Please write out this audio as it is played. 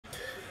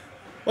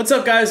What's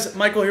up, guys?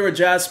 Michael here with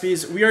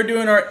JASPY'S. We are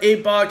doing our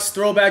 8-box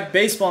throwback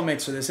baseball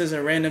mixer. This isn't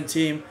a random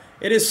team.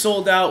 It is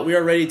sold out. We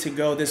are ready to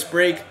go. This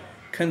break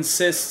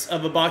consists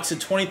of a box of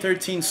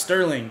 2013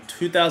 Sterling,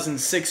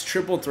 2006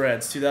 Triple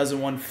Threads,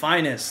 2001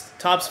 Finest,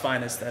 Topps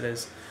Finest that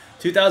is,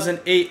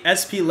 2008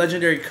 SP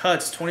Legendary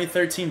Cuts,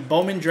 2013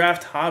 Bowman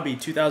Draft Hobby,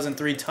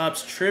 2003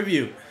 Topps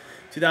Tribute,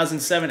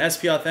 2007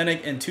 SP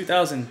Authentic, and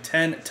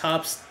 2010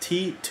 Topps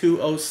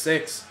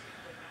T206.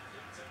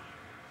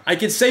 I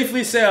can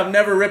safely say I've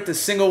never ripped a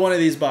single one of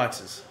these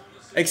boxes.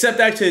 Except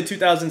actually the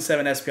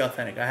 2007 SP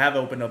Authentic. I have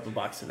opened up a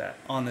box of that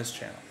on this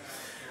channel.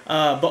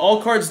 But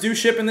all cards do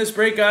ship in this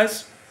break,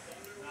 guys.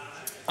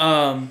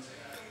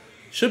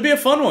 Should be a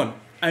fun one.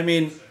 I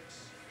mean,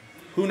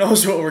 who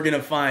knows what we're going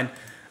to find.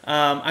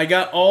 I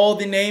got all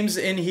the names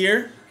in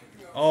here.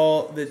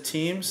 All the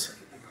teams.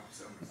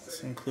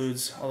 This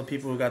includes all the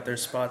people who got their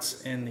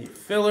spots in the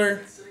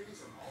filler.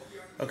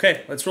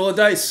 Okay, let's roll a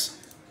dice.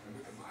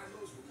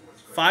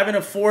 5 and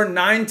a 4,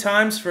 9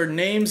 times for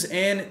names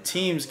and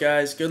teams,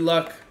 guys. Good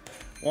luck.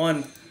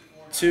 1,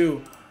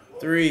 2,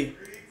 3,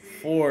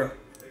 4,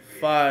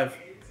 5,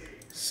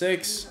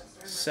 6,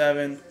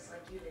 7,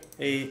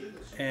 8,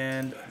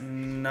 and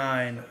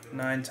 9.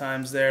 9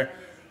 times there.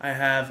 I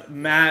have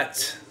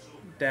Matt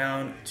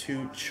down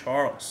to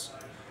Charles.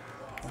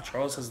 Well,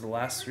 Charles has the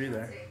last 3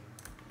 there.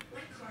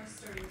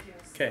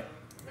 Okay.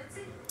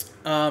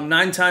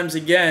 9 times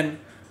again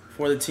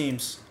for the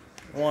teams.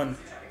 1,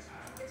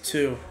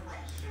 2,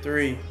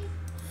 3,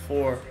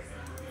 4,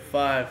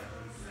 5,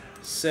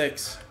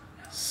 6,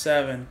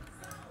 7,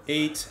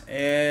 8,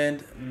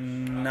 and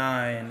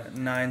 9.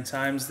 9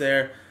 times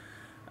there.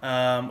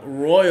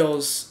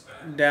 Royals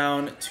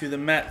down to the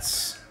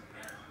Mets.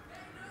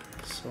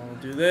 So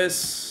we'll do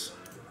this.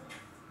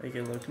 Make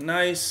it look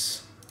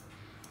nice.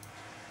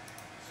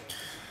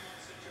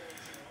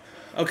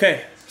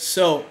 Okay,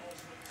 so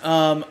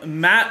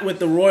Matt with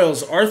the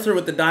Royals, Arthur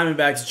with the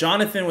Diamondbacks,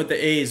 Jonathan with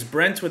the A's,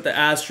 Brent with the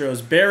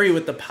Astros, Barry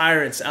with the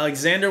Pirates,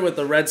 Alexander with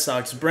the Red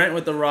Sox, Brent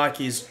with the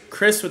Rockies,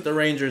 Chris with the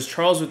Rangers,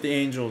 Charles with the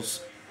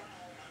Angels,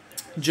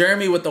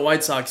 Jeremy with the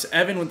White Sox,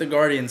 Evan with the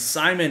Guardians,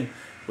 Simon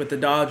with the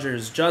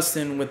Dodgers,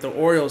 Justin with the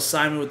Orioles,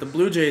 Simon with the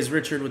Blue Jays,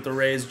 Richard with the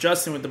Rays,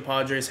 Justin with the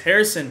Padres,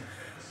 Harrison,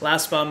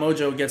 Last Spot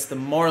Mojo gets the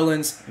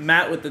Marlins,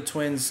 Matt with the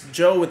Twins,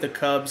 Joe with the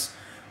Cubs,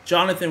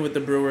 Jonathan with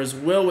the Brewers,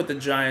 Will with the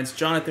Giants,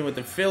 Jonathan with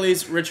the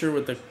Phillies, Richard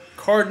with the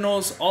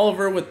Cardinals,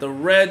 Oliver with the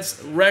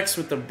Reds, Rex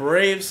with the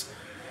Braves,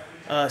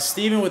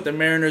 Steven with the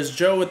Mariners,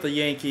 Joe with the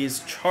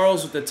Yankees,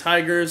 Charles with the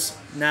Tigers,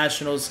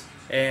 Nationals,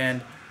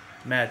 and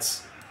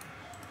Mets.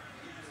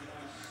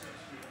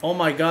 Oh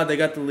my God, they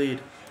got the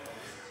lead.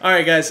 All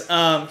right, guys,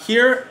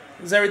 here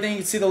is everything. You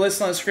can see the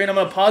list on the screen. I'm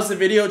going to pause the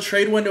video.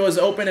 Trade window is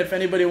open. If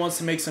anybody wants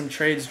to make some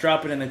trades,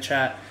 drop it in the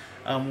chat.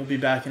 We'll be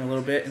back in a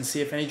little bit and see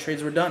if any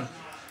trades were done.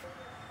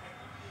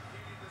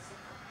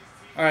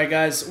 Alright,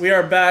 guys, we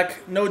are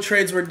back. No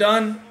trades were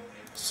done,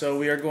 so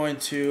we are going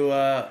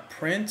to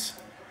print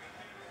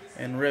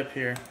and rip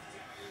here.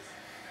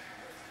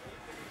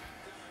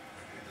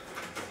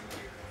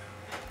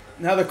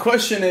 Now the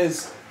question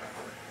is,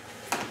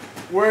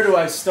 where do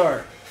I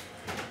start?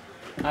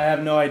 I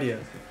have no idea.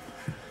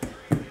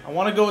 I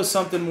want to go with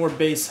something more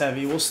base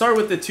heavy. We'll start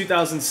with the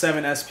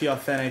 2007 SP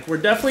Authentic. We're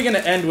definitely going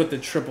to end with the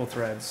Triple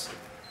Threads.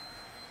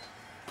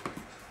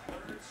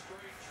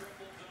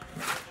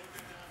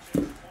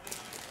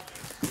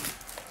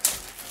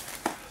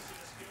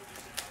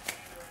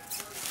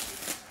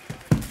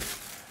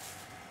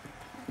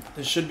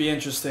 This should be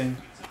interesting.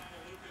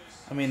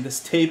 I mean, this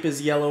tape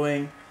is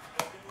yellowing.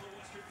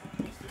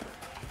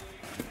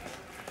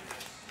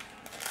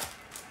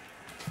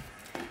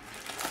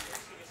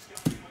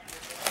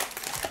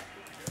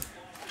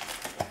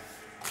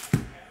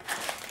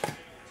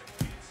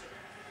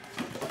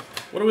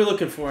 What are we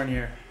looking for in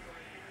here?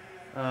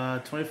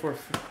 24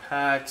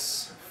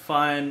 packs,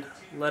 find,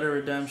 letter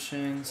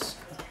redemptions.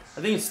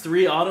 I think it's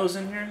 3 autos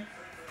in here.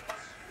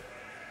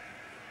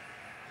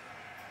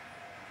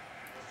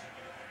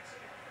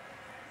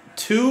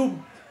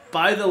 2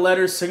 by the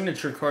letter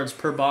signature cards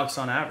per box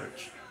on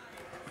average.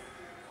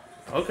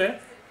 Okay.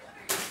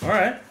 All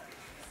right.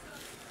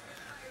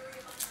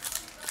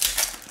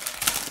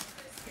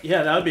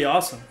 Yeah, that would be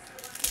awesome.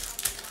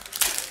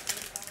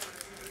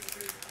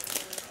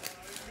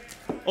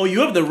 Oh, you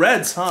have the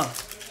Reds, huh?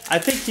 I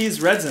think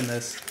he's Reds in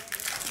this.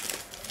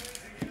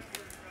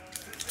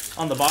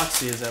 On the box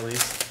he is, at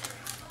least.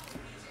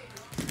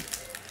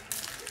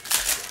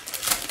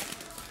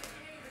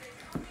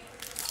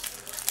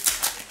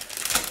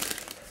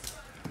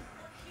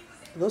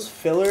 Those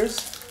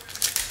fillers?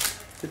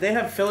 Did they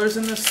have fillers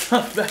in this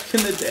stuff back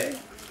in the day?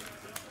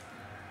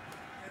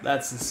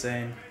 That's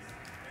insane.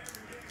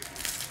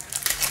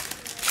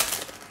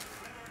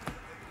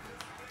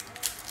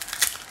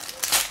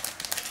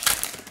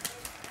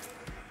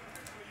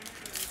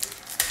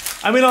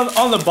 I mean,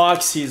 on the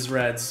box he's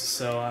Reds,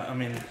 so I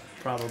mean,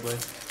 probably.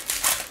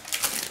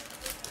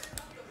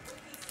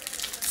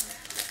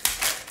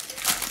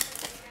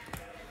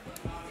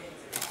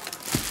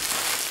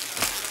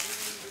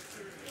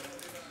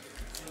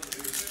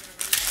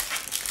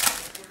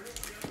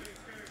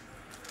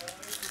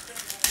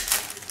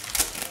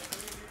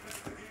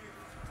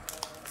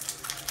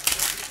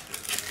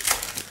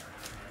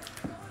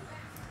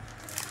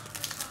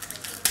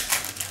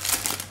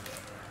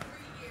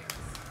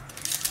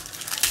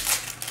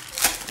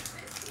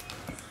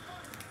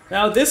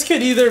 Now, this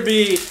could either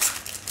be,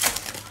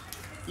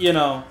 you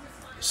know,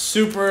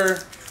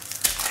 super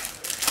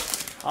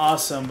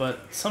awesome,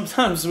 but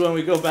sometimes when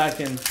we go back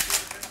in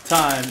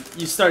time,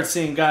 you start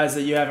seeing guys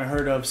that you haven't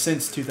heard of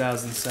since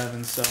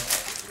 2007. So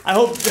I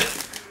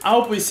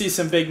hope we see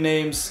some big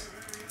names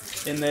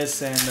in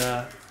this, and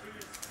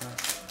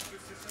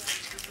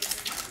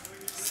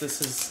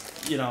this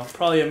is, you know,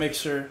 probably a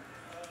mixture.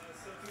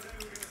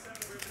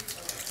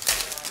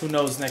 Who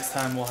knows, next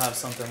time we'll have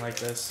something like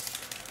this.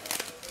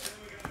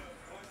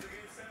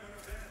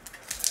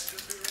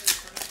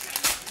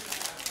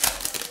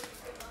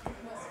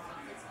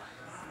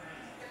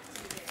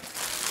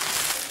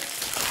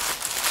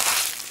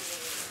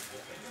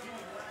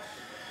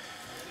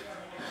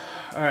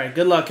 All right,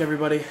 good luck,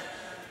 everybody. It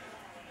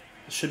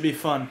should be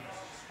fun.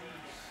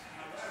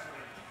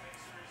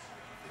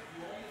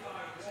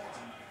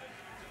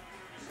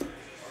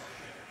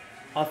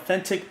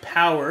 Authentic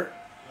Power,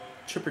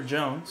 Chipper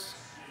Jones.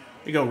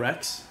 Here you go,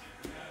 Rex.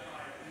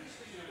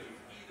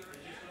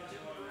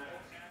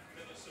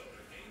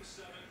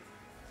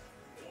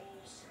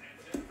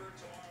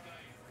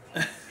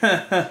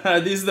 Are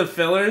these the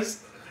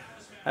fillers?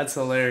 That's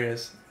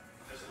hilarious.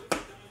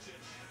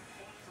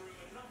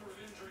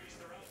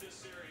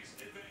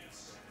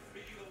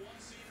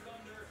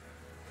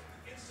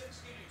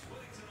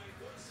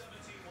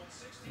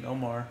 No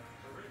more.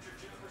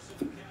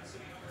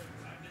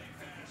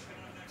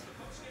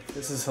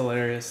 This is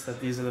hilarious that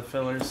these are the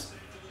fillers.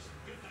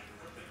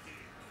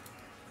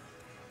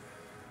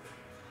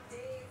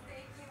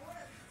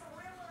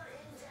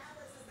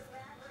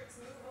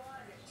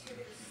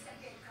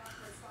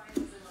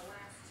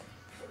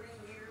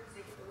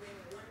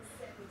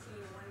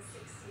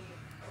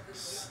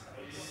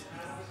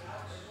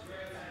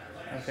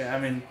 Okay, I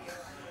mean...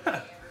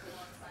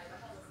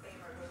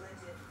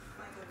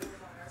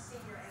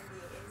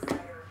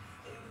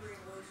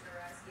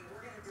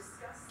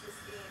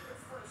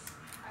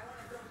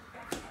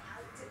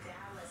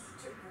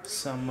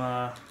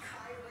 some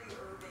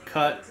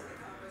cut.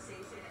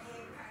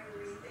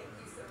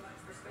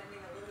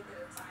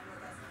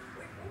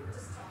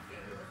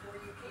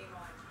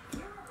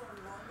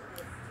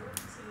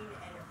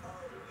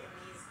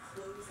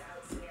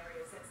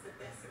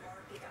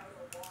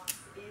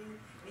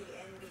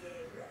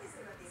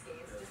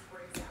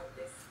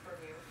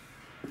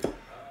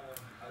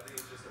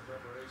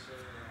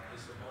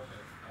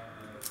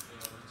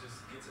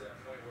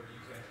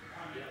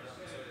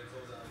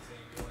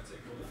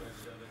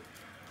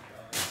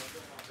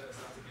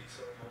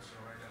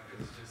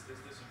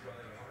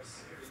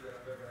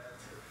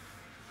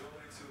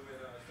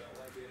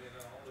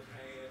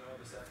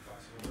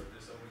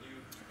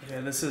 Yeah,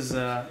 this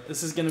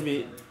is gonna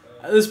be,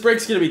 this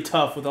break's gonna be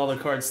tough with all the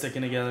cards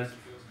sticking together.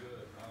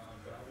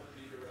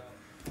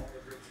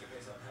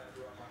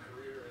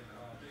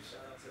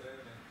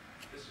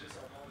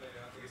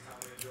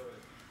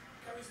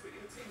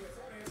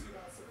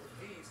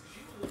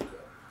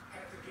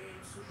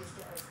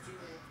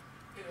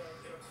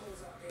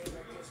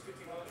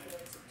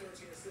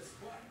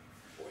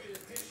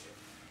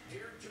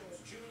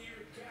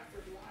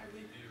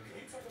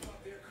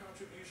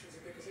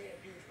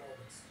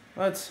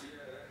 What? That's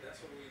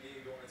what we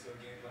need going into a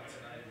game like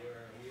tonight,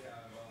 where we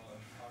have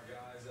our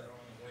guys that are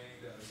on the wing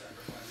that are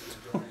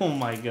sacrificing. Oh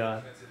my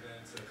God!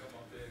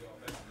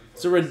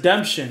 It's a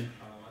redemption.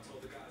 I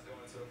told the guys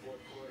going into the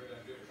fourth quarter that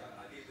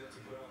I need them to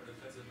put on a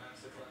defensive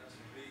masterclass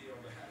with me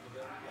on behalf of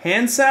everybody.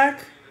 Hand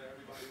sack?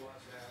 Everybody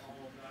watching at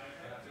home,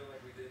 and I feel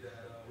like we did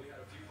that. We had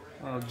a few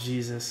breaks. Oh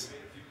Jesus!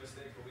 We made a few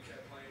mistakes, but we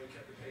kept playing. We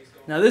kept the pace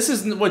going. Now this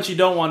is what you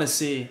don't want to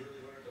see.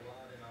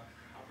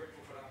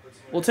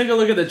 We'll take a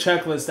look at the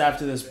checklist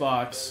after this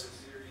box.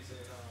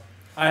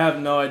 I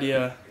have no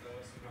idea.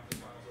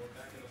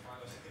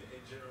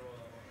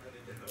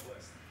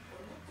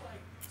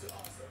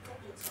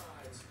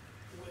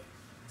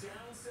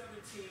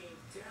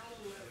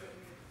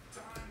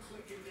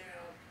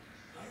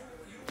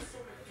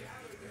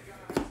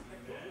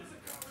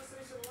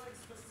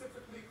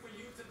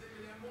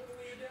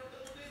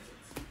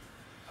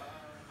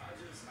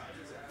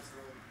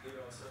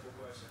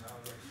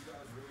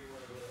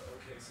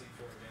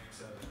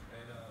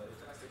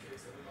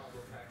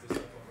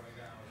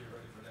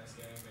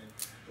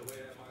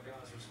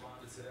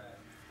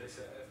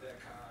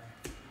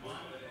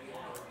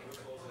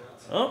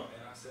 Oh,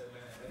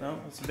 no,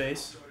 it's a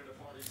base.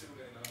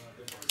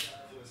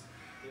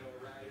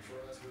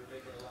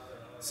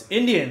 It's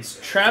Indians.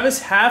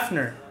 Travis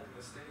Hafner.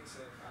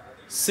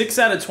 6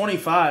 out of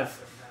 25.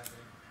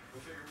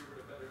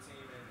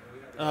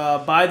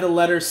 By the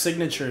letter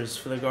signatures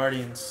for the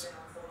Guardians.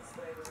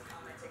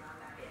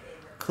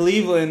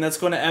 Cleveland, that's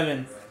going to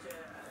Evan.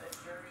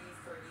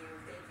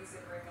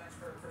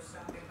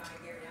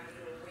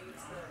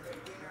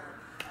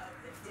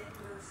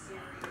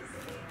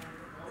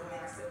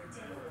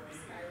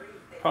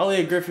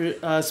 Probably a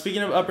Griffin.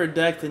 Speaking of Upper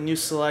Deck, the new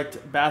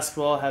Select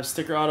basketball have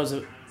sticker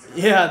autos.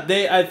 Yeah,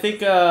 I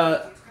think.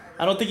 I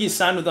don't think he's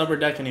signed with Upper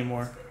Deck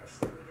anymore.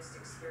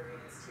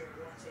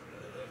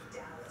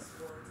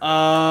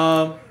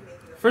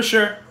 For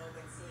sure.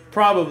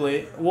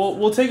 Probably.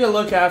 We'll take a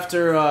look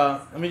after.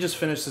 Let me just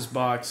finish this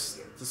box.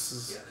 This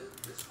is.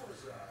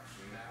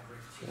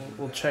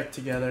 We'll check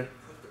together.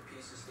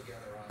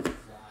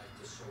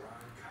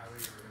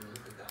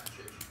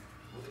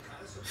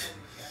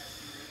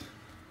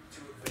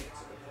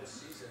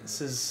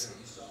 This is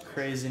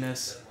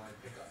craziness.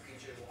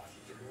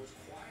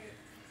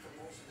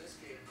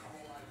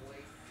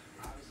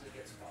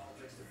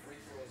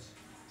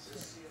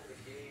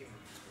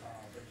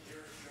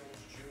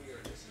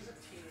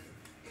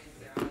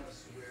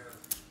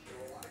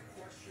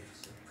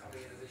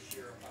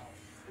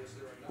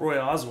 Roy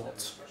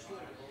Oswald.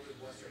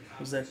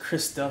 Was that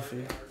Chris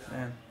Duffy?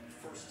 Man.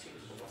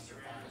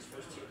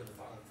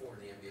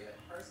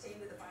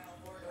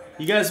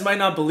 You guys might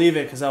not believe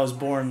it because I was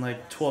born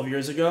like 12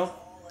 years ago.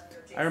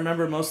 I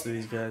remember most of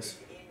these guys.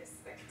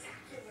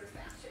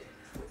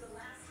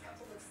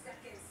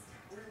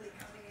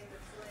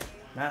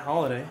 Matt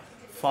Holliday,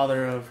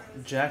 father of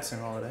Jackson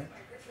Holliday.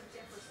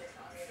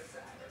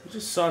 We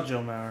just saw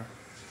Joe Mauer.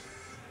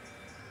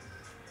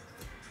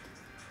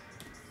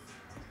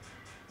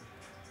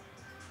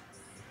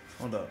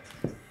 Hold up.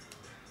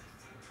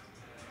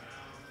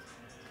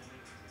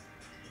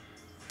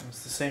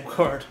 It's the same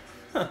card.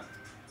 Huh.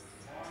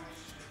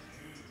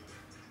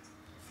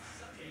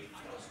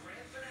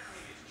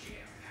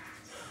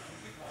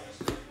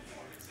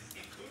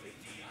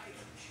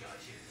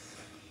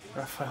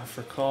 Rafael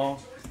for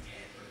call.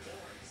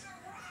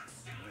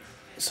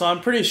 So I'm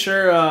pretty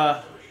sure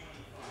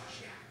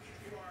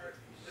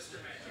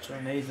Joe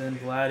Nathan,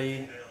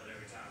 Vladdy,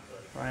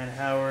 Ryan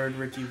Howard,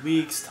 Ricky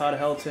Weeks, Todd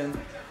Helton.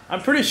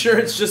 I'm pretty sure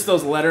it's just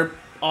those letter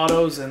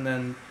autos and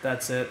then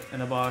that's it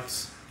in a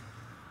box.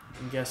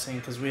 I'm guessing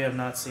because we have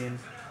not seen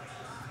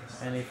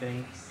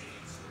anything.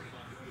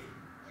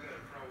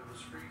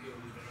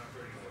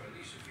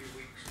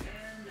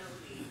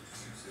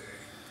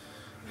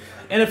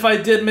 And if I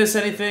did miss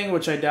anything,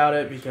 which I doubt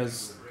it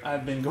because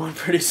I've been going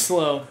pretty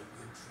slow,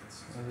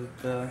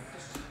 the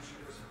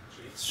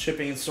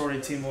shipping and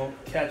sorting team will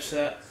catch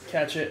it.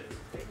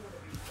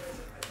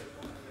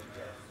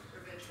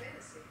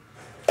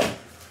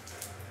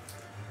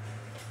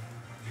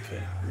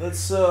 Okay,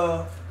 let's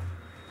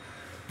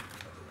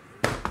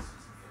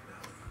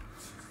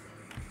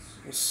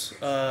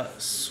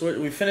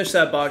we finished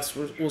that box.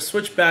 We'll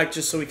switch back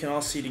just so we can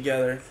all see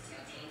together.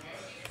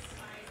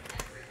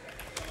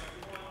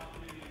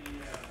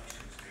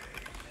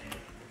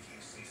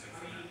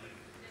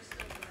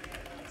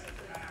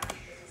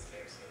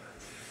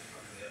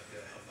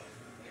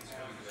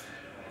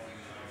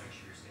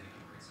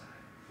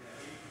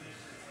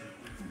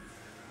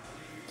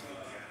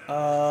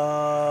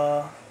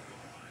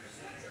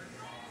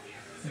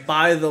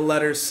 By the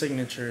letter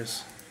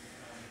signatures.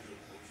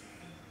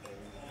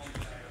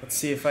 Let's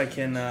see if I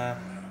can. I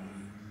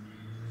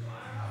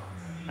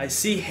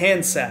see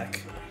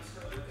Handsack.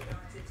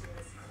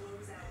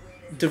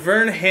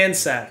 DeVern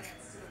Handsack.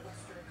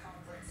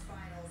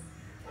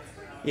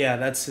 Yeah,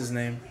 that's his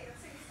name.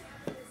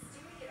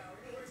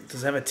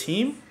 Does it have a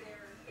team?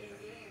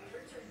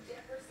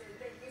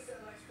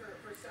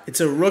 It's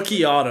a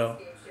rookie auto.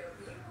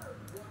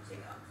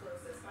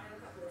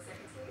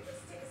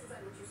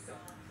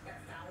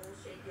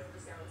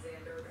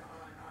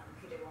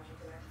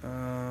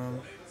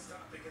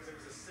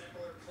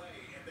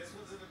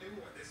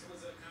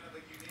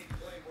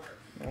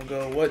 We'll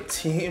go, what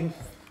team?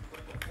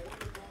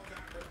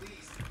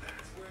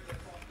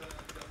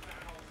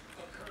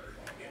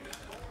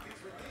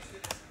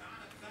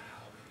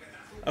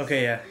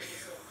 Okay, yeah.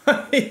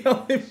 He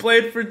only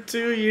played for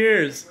 2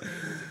 years.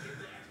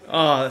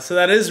 Oh, so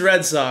that is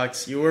Red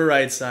Sox. You were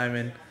right,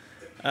 Simon.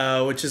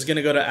 Which is going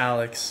to go to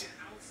Alex.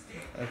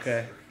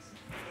 Okay.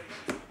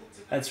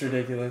 That's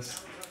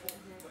ridiculous.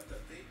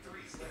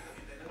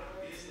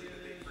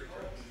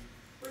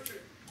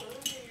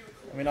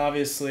 I mean,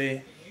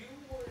 obviously...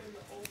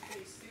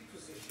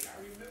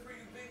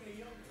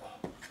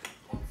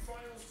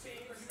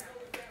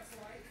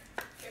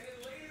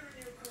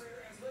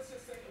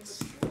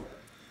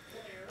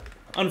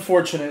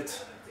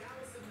 Unfortunate.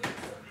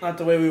 Not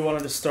the way we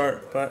wanted to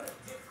start, but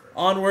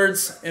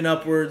onwards and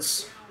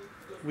upwards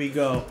we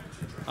go.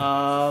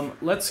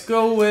 Let's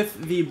go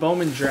with the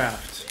Bowman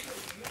draft.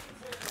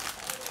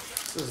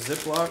 This is a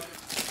Ziploc.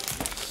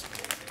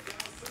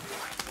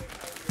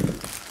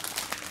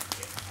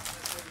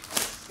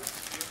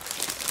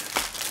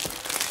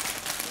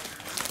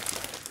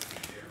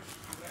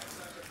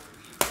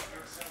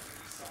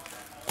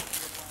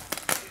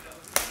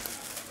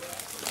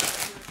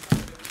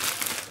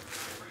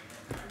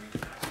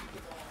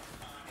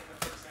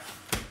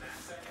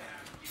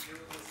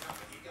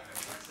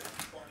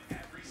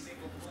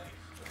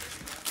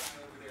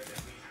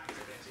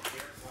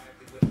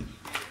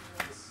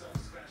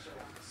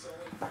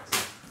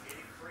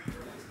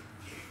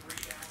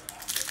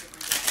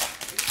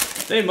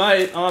 They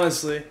might,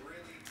 honestly.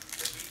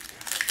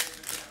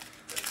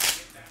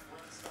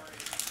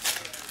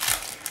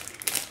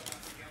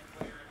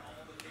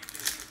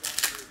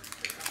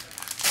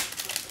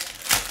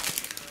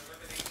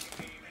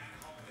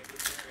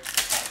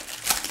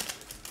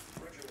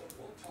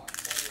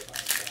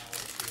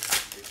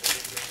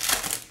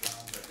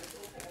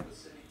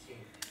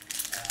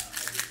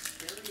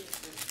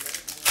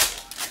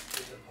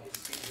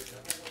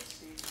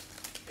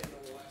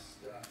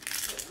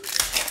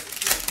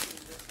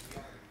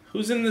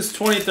 Who's in this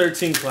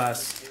 2013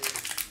 class?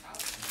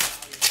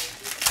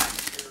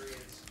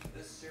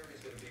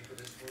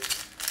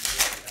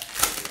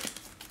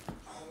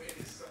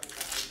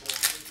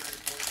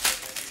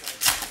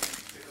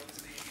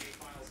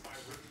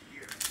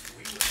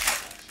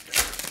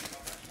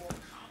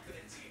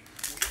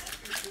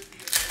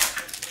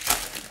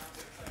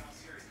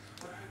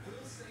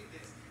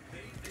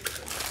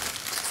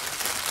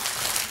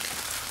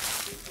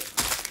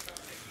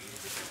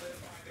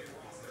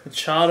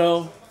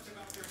 Machado.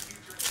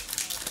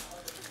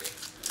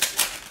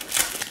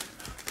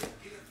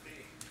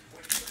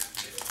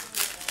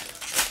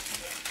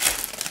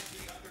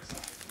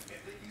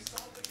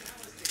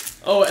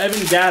 Oh, Evan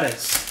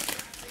Gaddis.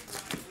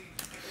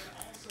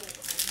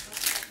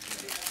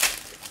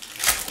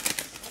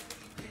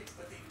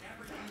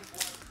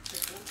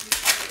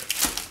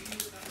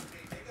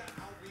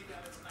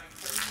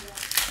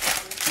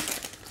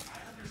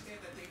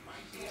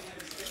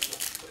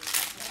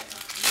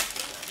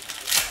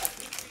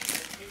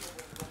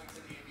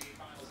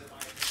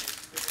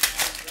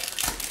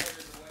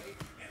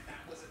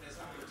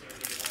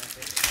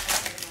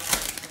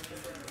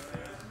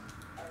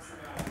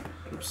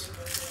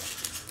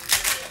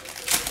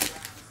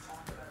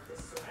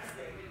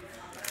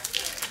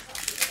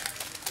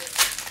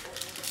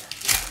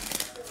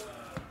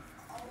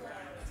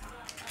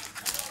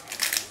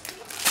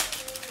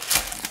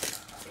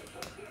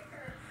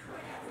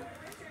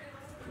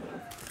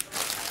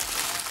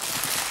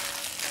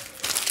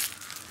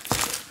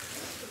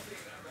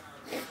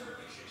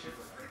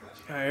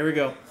 All right, here we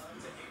go.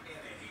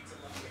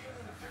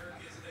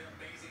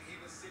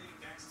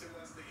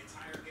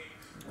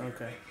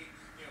 Okay.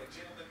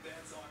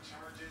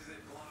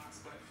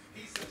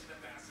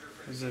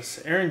 Who's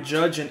this? Aaron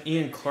Judge and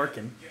Ian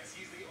Clarkin.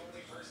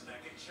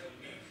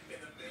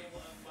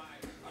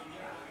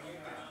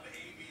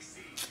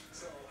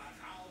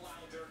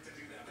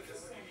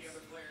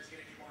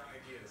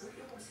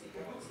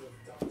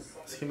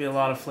 It's gonna be a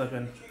lot of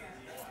flipping.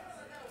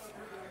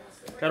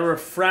 Got a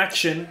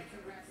refraction.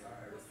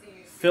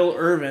 Phil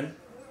Irvin.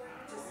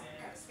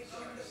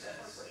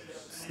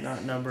 It's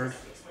not numbered.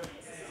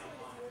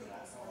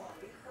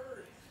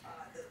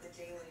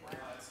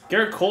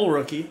 Garrett Cole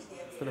rookie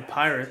for the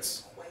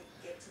Pirates.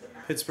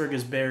 Pittsburgh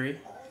is Barry.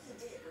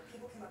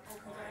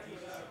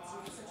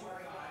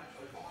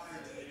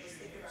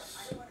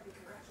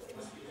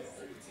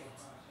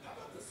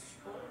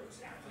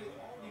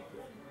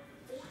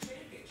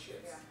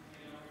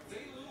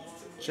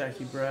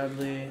 Jackie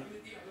Bradley.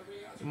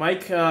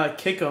 Mike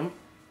Kickham.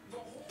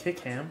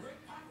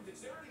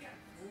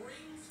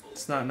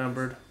 It's not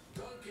numbered.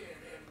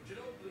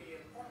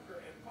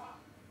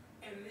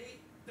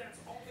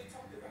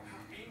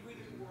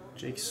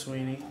 Jake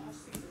Sweeney.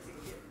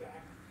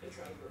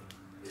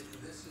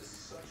 This is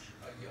such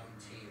a young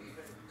team.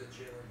 Even the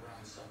Jalen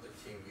Brown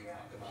Celtic team you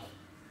talk about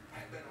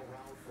had been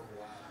around for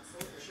a while.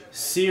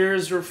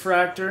 Sears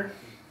refractor.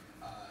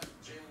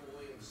 Jalen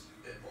Williams,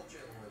 both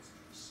Jalen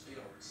Williams,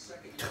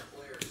 second-year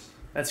players.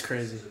 That's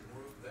crazy.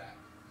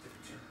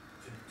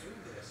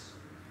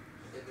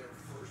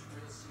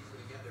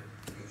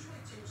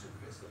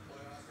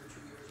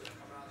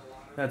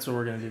 That's what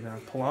we're going to do now.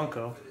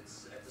 Polanco.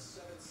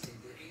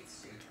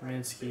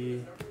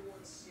 Kaminsky.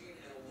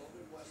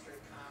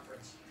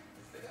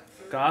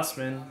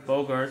 Gossman.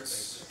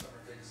 Bogarts.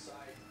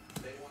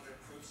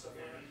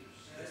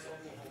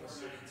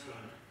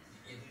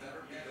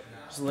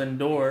 There's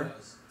Lindor.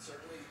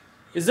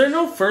 Is there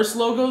no first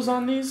logos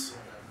on these?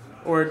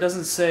 Or it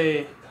doesn't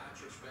say...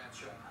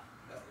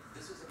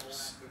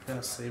 Just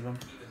gonna save them.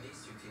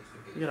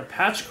 You got a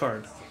patch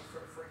card.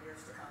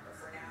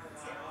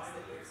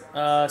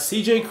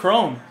 CJ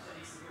Crone.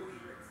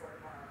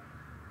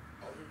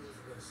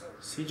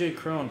 CJ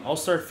Crone.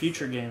 All-Star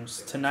Future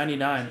Games to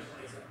 99.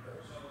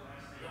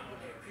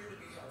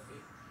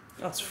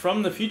 That's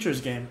from the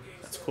Futures game.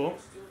 That's cool.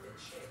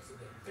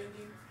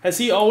 Has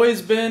he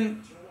always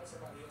been...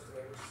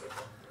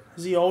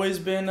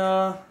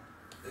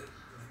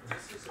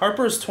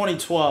 Harper's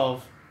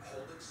 2012.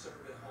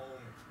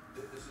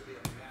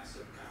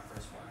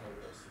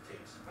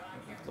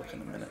 Look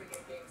in a minute.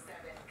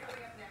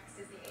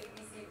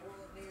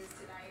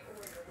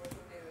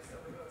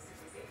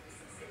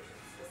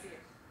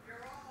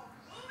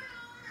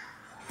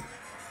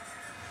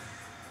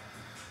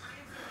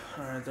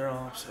 Alright, they're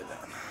all upside down.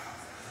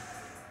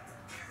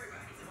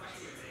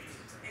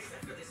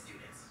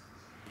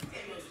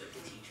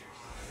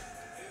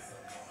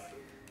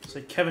 It's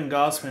like Kevin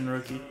Gossman,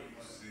 rookie.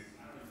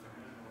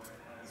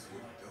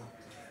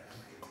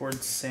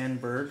 Cord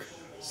Sandberg.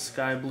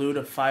 Sky Blue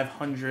to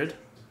 500.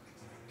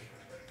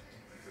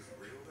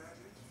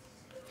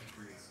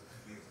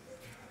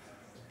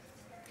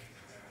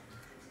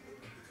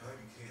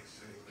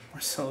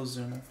 Marcelo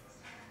Zuna.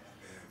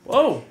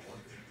 Whoa!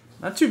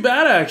 Not too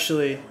bad,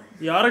 actually.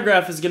 The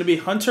autograph is going to be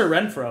Hunter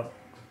Renfroe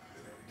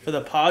for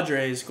the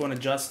Padres, going to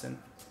Justin.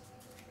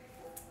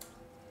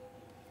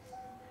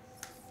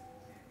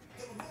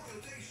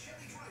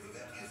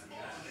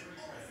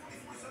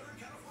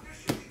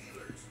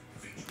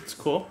 Let's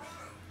cool.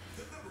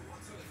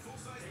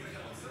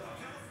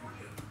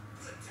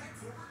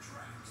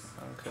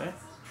 Okay.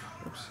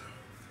 Oops.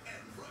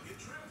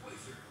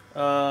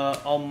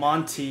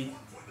 Almonte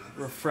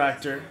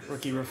refractor,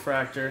 rookie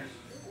refractor.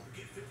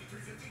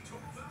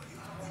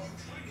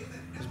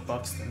 There's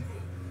Buxton.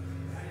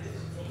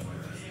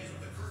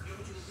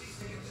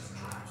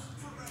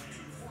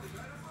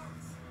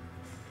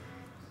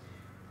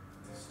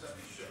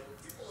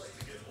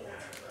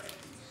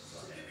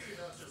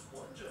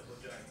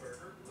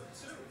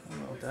 I don't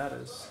know what that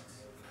is.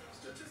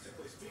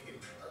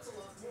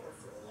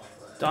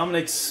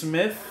 Dominic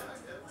Smith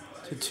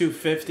to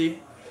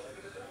 250.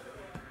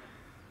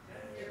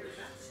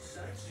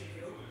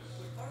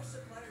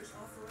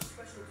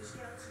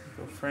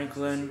 Go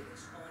Franklin.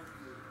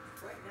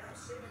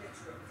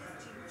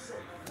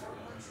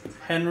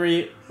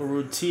 Henry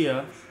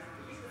Urrutia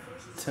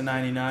to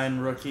 99,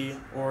 rookie,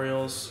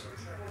 Orioles.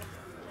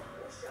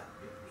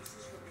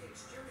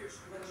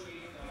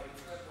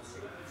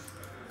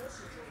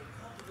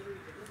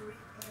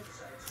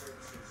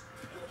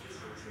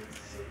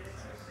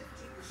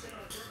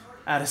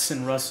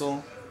 Addison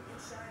Russell.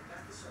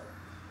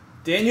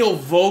 Daniel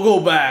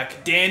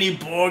Vogelback. Danny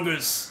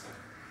Borges.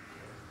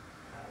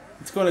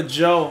 Let's go to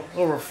Joe. A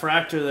little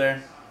refractor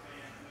there.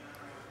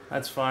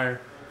 That's fire.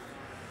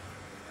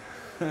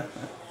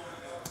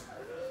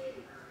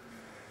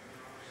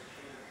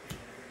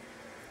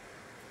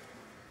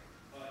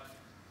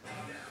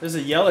 There's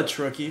a Yelich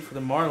rookie for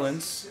the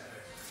Marlins.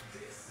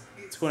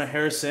 Let's go to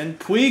Harrison.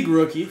 Puig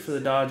rookie for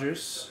the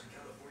Dodgers.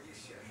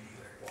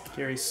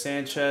 Gary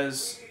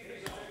Sanchez.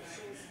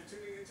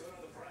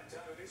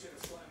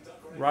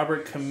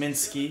 Robert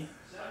Kaminsky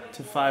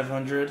to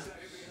 500.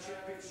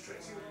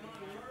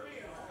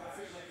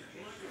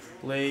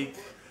 Blake.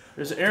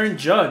 There's Aaron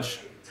Judge.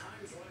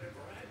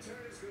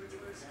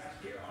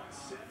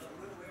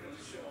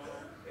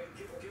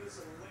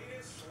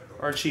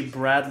 Archie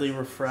Bradley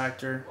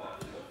refractor.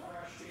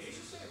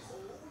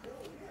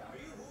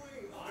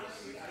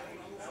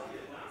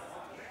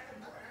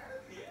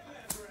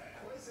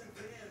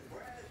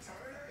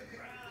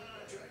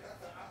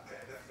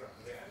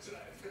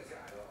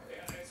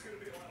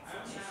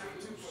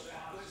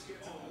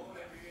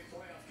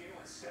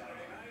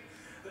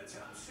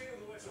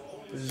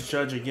 This is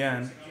Judge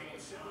again.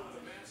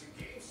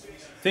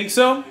 Think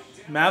so?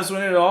 Mavs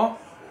win it all?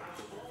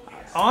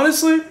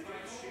 Honestly,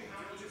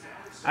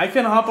 I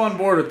can hop on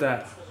board with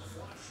that.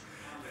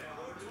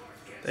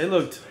 They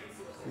looked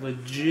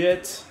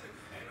legit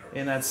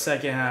in that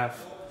second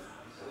half.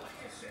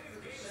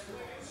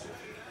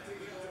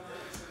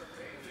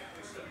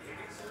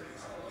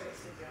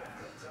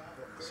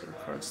 So the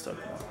card stuck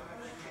now.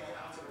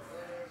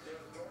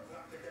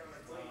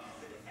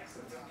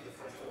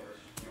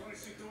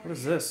 What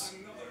is this?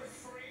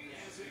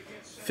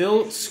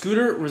 Phil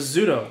Scooter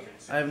Rizzuto.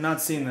 I have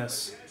not seen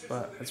this,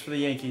 but it's for the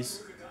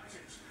Yankees.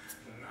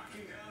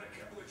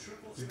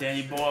 It's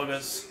Danny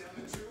Borges.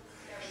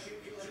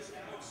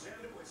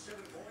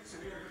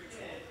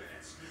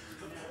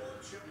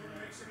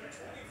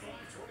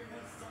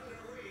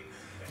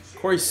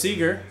 Corey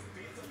Seager.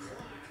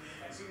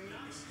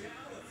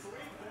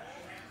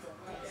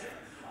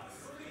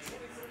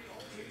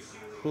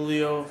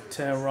 Julio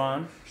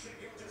Teheran.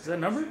 Is that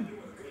numbered?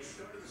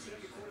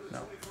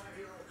 No.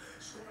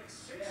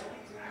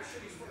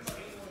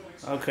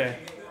 Okay.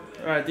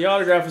 Alright, the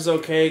autograph is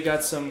okay.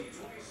 Got some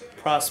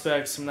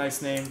prospects, some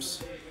nice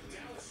names.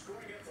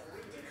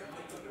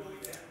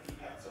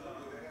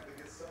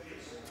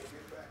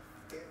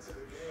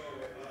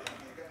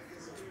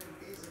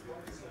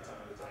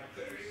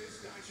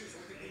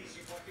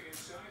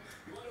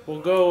 We'll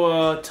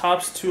go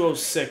Topps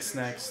 206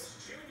 next.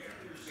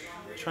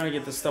 Trying to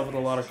get this stuff with a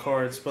lot of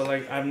cards, but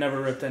like I've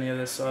never ripped any of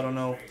this, so I don't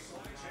know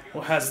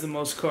what has the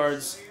most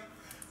cards.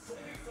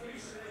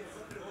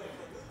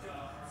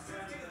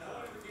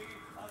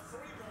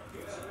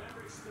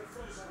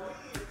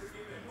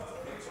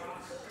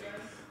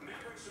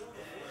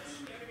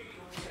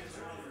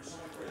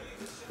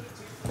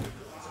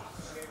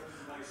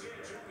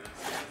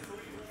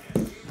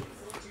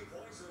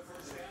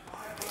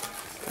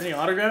 Any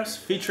autographs?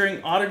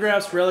 Featuring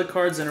autographs, relic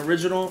cards, and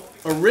original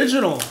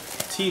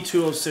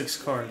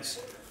T206 cards.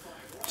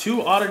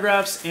 2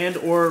 autographs and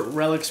or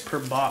relics per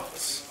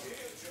box.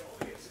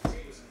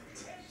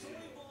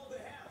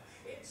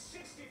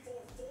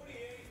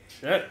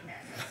 Shit.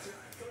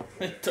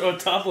 Throw a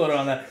top loader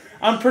on that.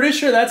 I'm pretty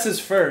sure that's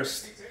his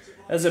first.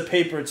 As a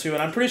paper too,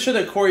 and I'm pretty sure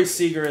that Corey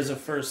Seager is a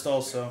first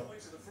also.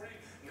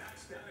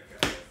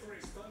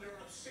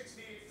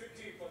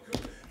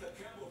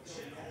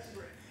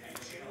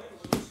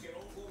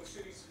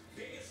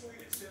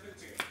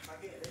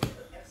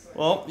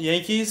 Well,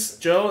 Yankees,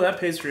 Joe, that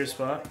pays for your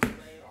spot.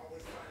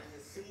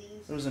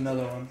 There was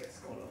another one.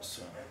 What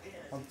else?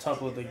 On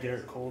top of the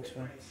Garrett Cole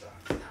too.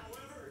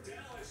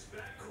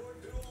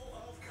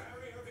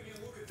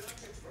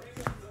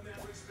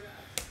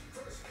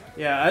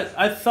 Yeah,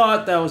 I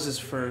thought that was his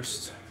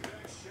first.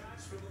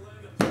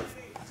 Oh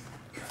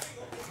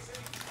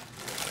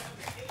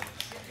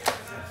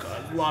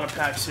God, A lot of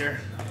packs here.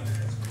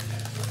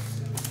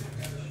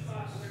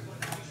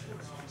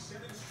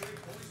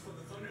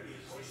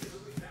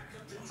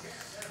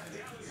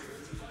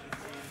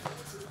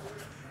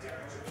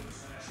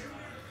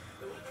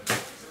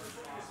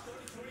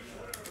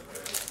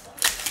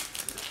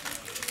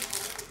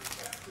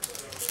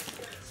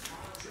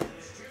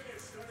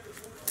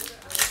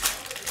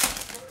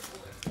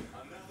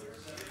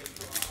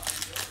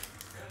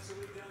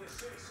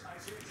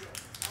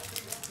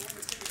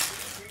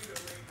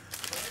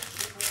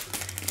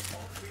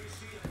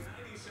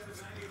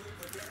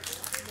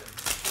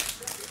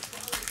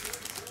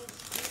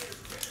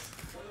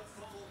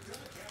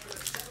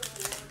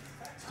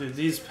 Dude,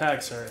 these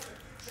packs are...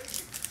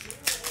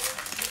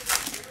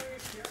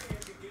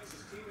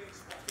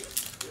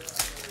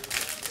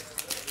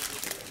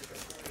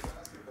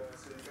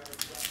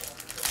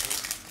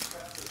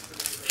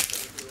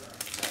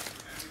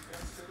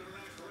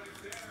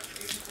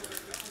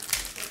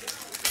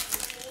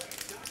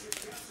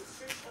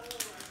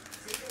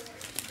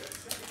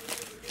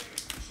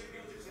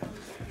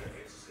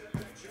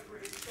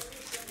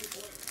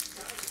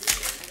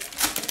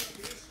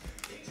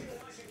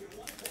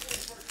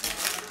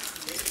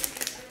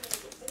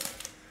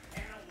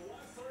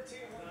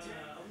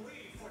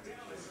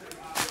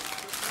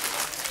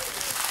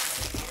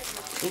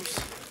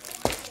 Oops.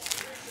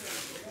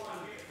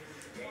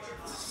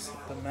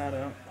 Put that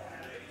out.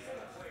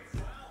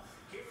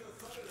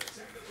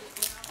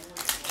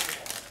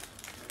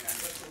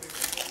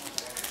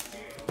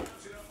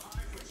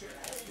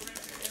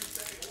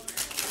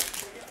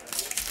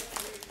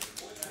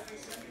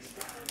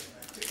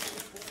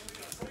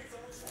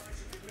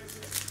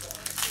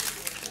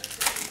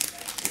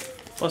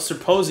 Buster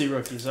Posey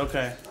rookies,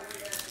 okay.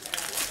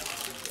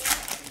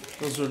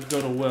 Those would go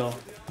to Will.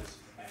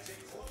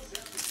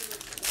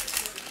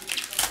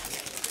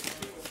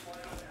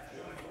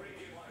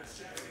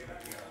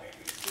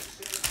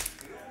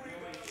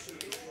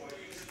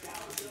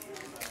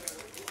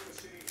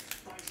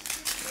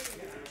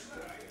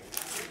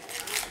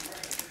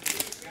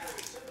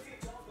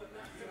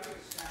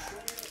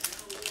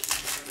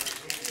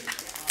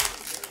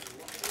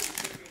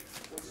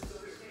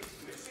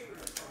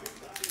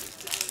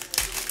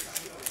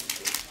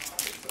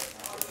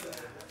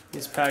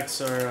 These packs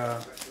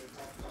are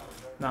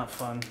not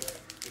fun.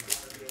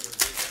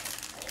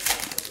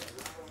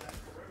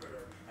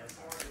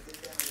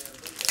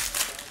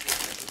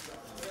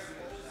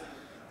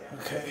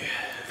 Okay.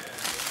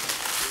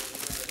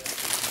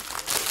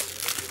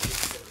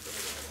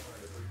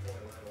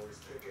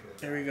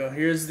 There we go.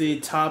 Here's the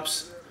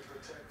Topps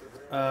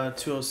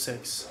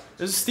 206.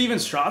 This is Steven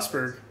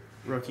Strasburg,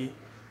 rookie.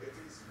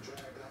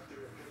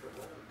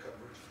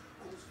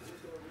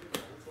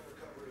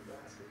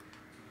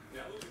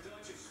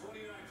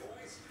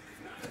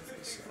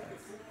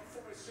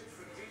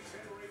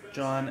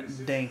 John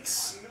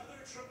Danks.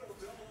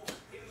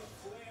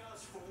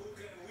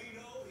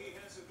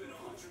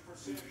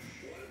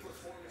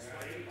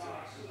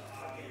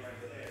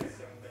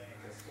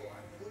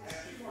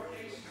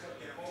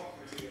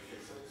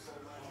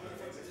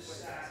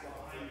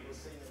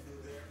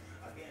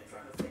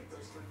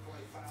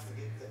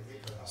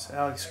 It's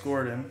Alex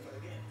Gordon.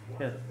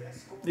 Yeah,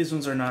 these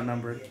ones are not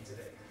numbered.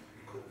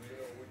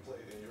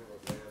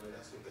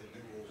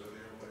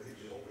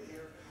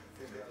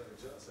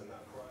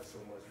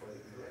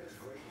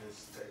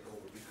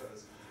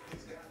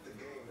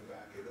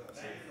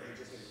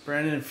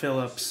 Brandon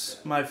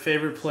Phillips, my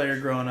favorite player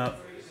growing up.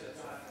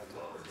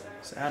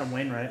 It's Adam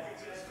Wainwright.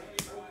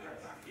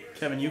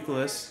 Kevin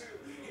Youkilis.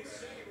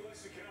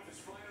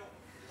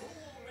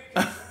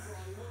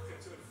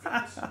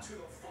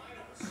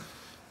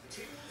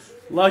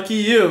 Lucky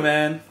you,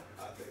 man.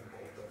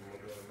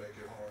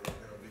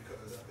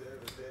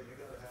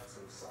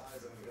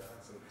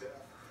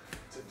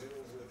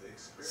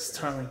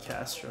 Starlin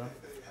Castro.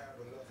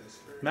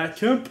 Matt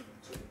Kemp.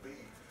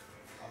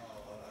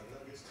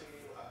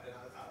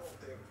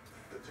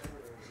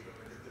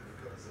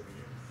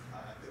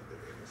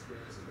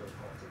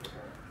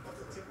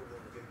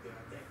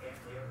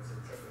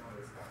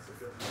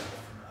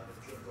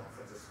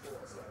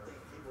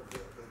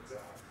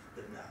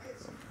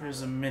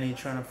 Here's a mini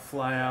trying to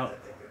fly out.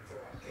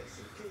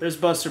 There's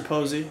Buster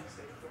Posey.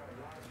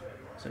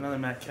 There's another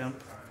Matt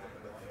Kemp.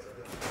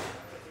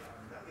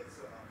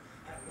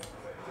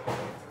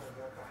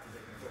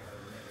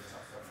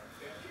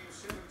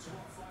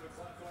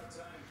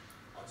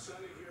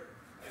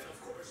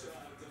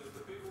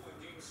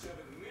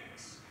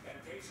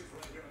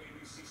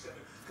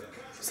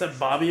 Is that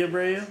Bobby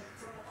Abreu?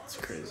 That's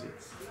crazy.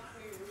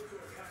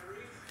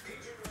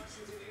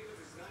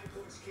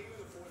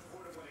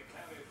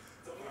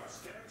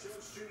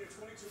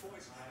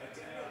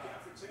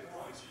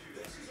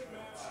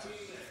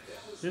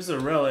 Here's a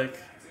relic.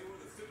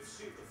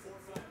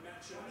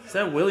 Is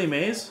that Willie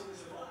Mays?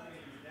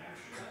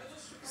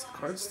 Is the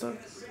card stuck?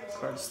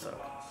 Card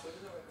stuck.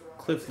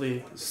 Cliff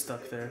Lee is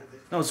stuck there.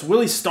 No, it's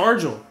Willie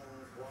Stargell.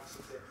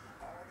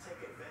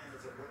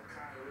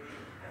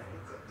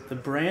 The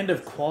brand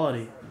of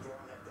quality.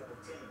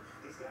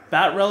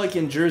 Bat relic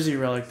and jersey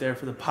relic there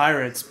for the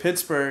Pirates.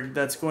 Pittsburgh,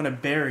 that's going to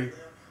Barry.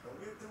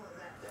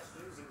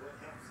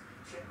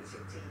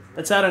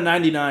 That's out of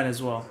 99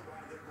 as well.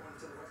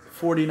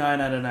 49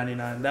 out of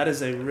 99. That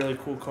is a really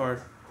cool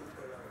card.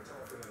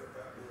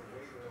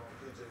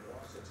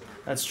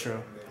 That's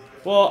true.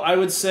 Well, I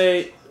would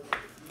say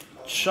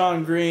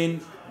Sean Green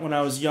when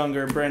I was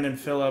younger, Brandon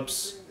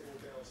Phillips.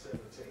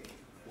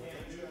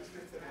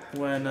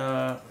 When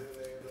well,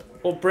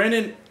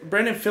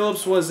 Brandon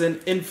Phillips was an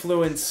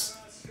influence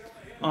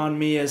on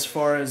me as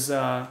far as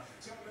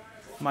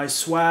my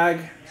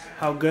swag,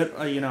 how good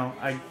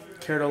I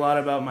cared a lot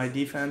about my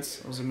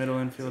defense. I was a middle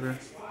infielder.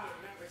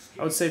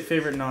 I would say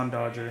favorite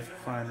non-Dodger.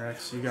 Fine,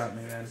 Rex, you got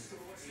me, man.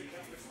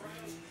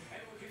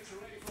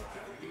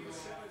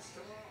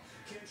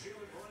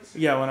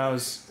 Yeah, when I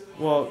was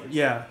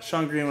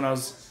Sean Green when I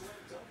was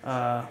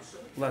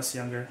less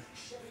younger.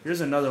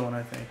 Here's another one,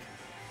 I think.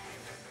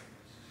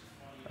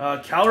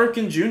 Cal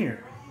Ripken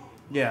Jr.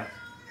 Yeah.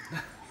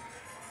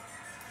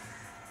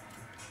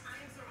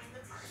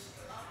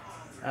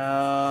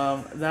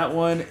 That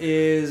one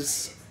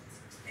is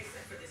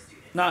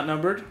not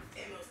numbered.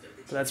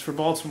 But that's for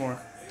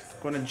Baltimore.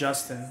 Going to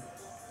Justin.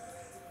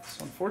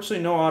 So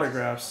unfortunately, no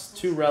autographs.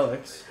 2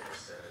 relics.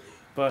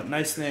 But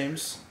nice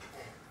names.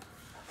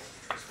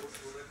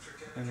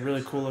 And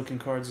really cool looking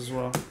cards as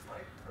well.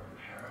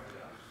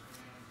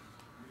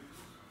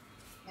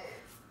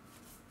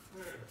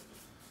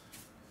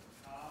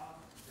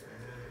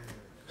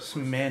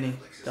 Some Manny,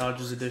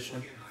 Dodgers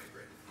edition.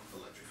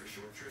 Electric for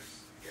short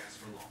trips, gas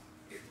for long.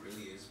 It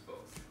really is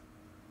both.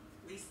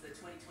 Lease the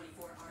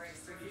 2024 RX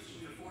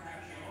 350 for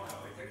 $499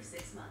 for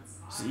 36 months.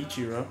 This is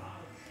Ichiro.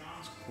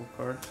 It's a cool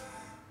card.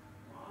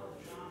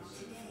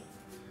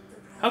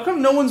 How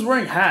come no one's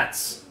wearing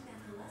hats?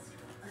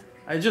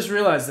 I just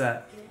realized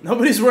that.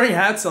 Nobody's wearing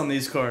hats on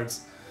these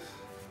cards.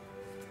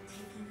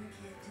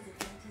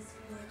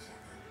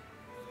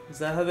 Is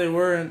that how they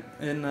were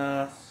in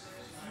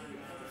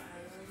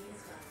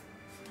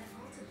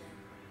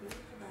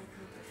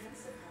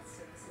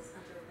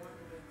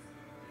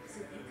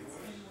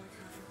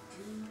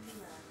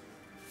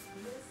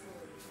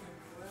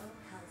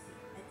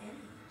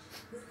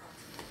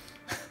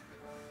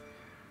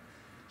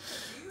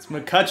It's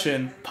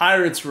McCutchen,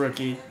 Pirates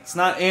rookie. It's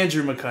not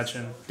Andrew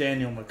McCutchen,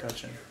 Daniel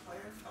McCutchen.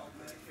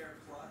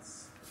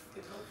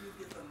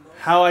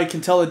 How I can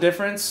tell the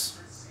difference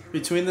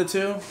between the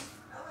two?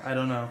 I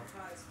don't know.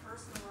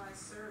 Personalized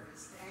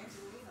service to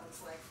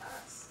Angelinos like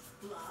us.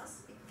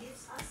 Plus, it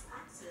gives us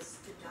access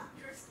to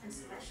doctors and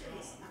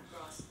specialists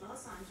across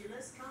Los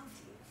Angeles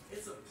County.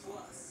 It's a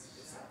plus.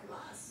 It's a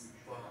plus.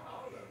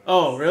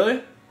 Oh,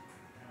 really?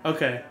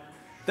 Okay.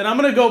 Then I'm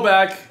going to go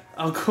back.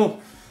 I'll go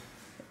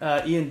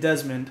Ian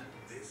Desmond.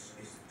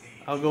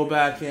 I'll go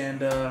back and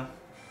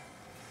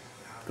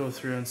go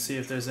through and see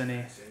if there's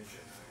any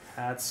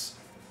hats.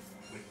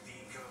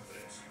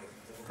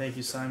 Thank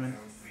you, Simon.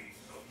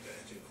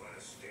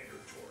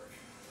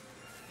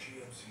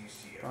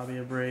 Bobby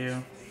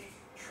Abreu.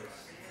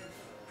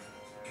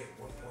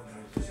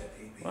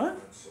 What?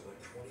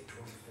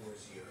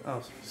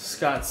 Oh,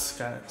 Scott's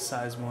got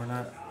Sizemore,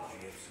 not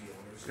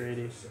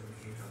Grady.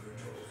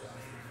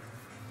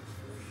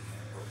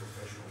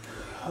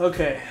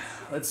 Okay,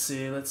 let's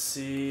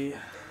see.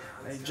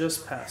 I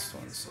just passed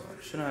one, so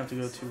I shouldn't have to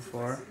go too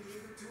far.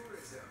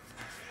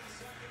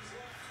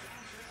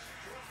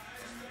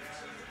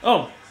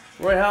 Oh,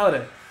 Roy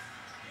Halladay.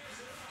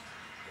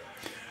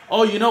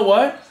 Oh, you know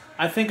what?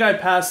 I think I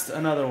passed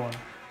another one.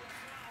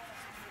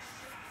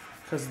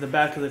 Because the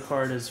back of the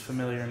card is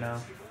familiar now.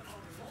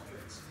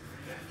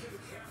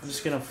 I'm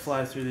just going to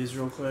fly through these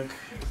real quick.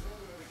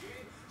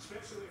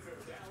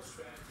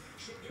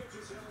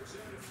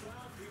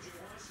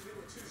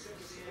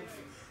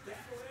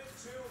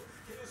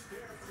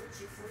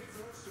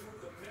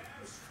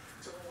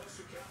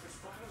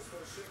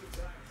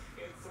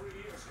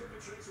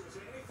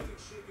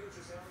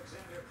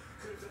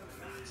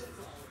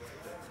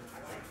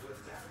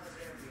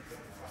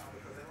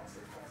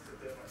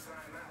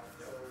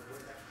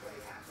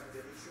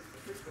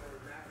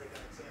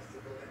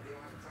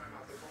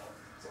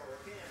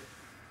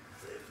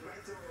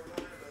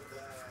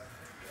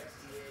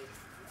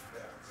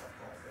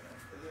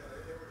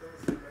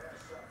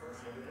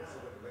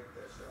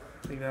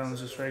 I think that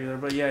one's just regular.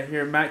 But yeah,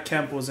 here, Matt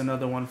Kemp was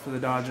another one for the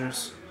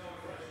Dodgers.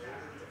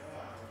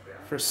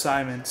 For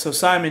Simon. So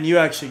Simon, you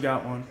actually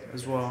got one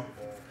as well.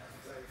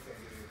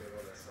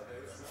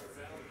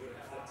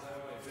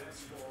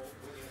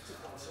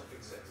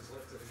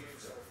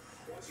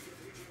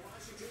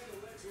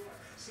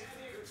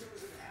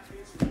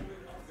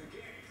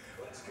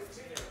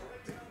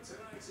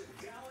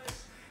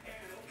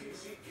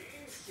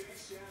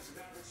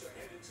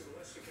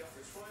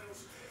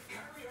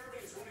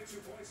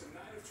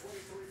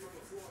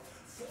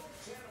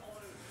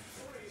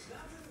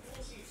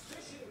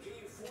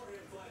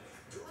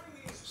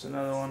 There's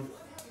another one.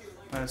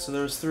 Alright, so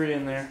there was 3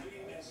 in there.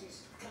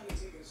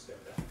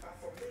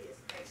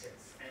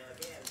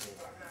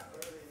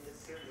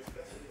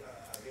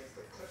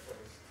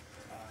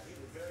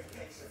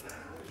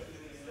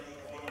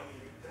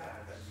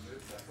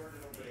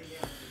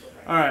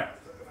 All right.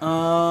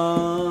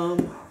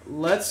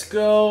 Let's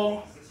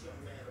go.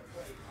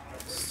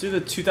 Let's do the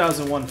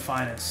 2001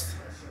 finest.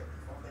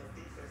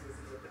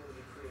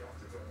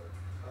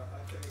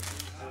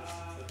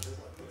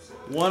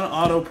 One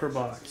auto per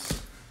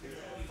box.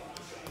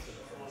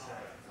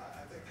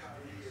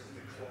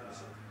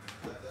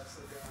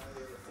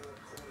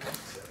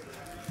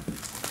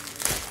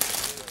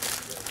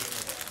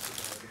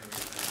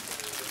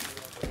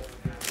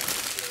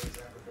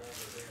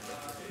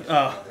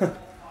 Oh.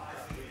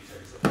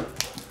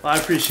 Well, I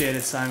appreciate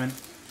it, Simon.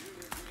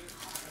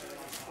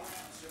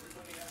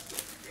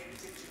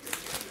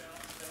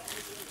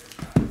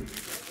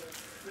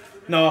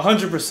 No,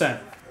 100%.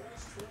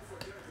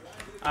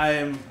 I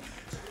am.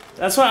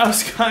 That's why I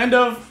was kind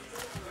of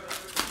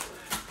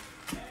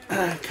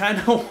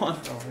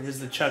want. Oh, here's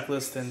the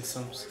checklist and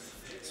some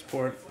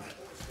support.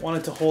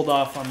 Wanted to hold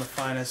off on the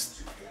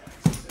finest,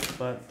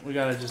 but we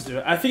gotta just do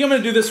it. I think I'm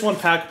gonna do this one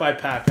pack by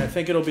pack. I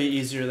think it'll be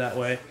easier that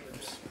way.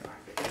 Oops.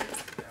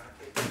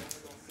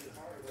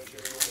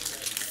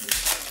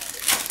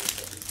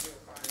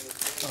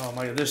 Oh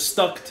my god, they're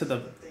stuck to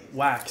the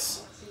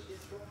wax.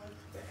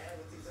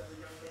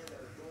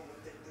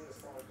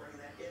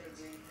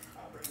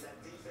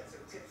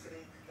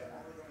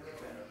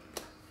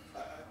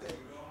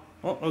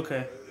 Oh,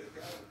 okay.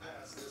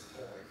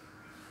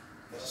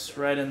 Just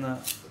right in the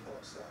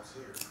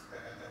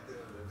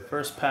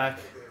first pack.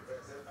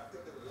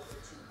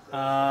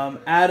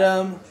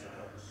 Adam,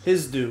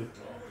 his due.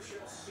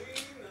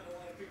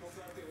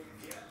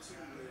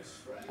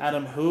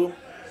 Adam who?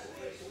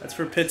 That's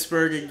for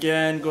Pittsburgh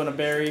again, going to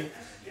Barry.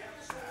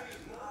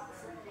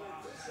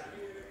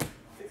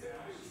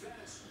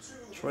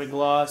 Troy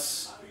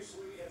Gloss.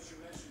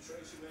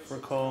 For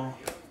Cole.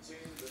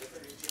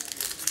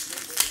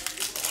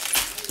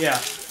 Yeah.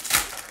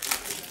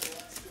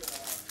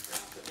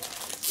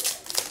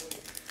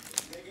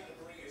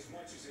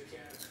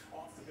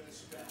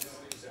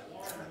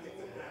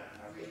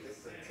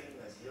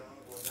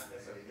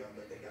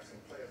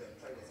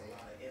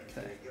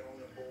 Okay.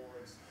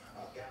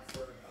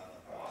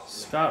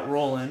 Scott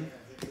Rowland,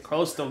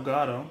 Carlos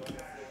Delgado.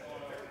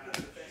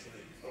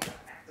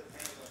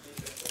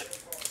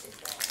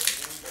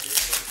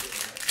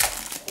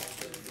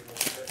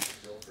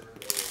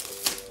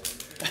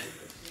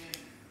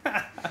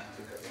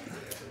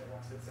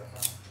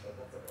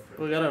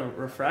 We got a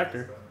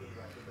refractor.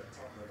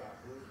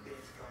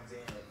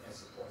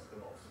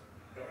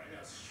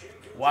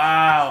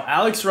 Wow,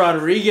 Alex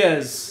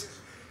Rodriguez.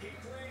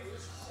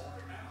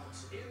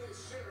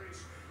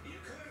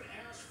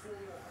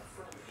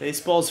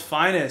 Baseball's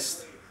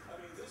finest.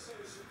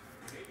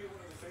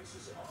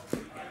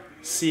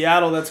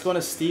 Seattle, that's going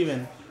to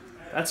Steven.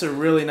 That's a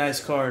really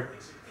nice card.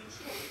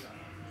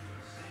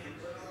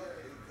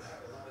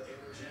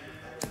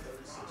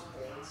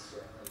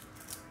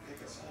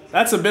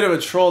 That's a bit of a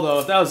troll, though.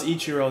 If that was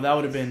Ichiro, that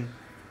would have been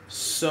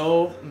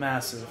so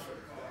massive.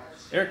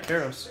 Eric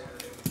Karros.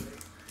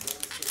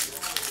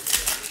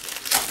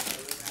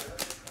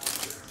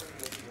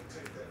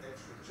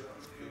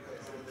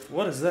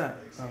 What is that?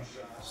 Oh,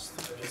 just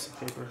a piece of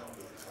paper.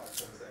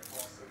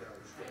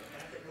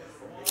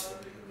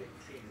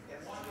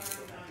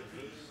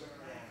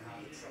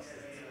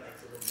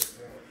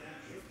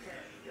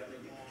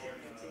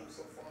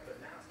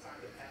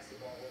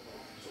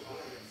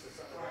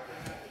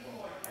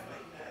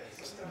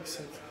 Looks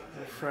like a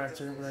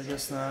refractor, but I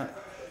guess not.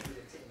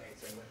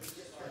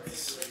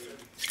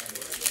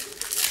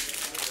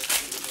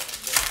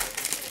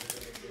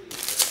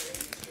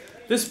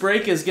 This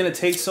break is going to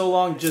take so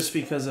long just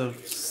because of,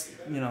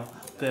 you know,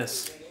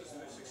 this.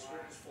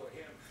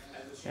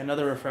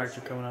 Another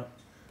refractor coming up.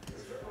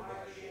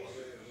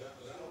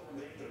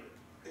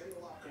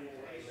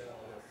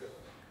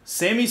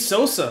 Sammy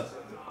Sosa,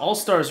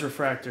 All-Stars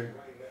refractor.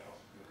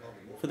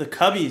 For the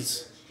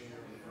Cubbies.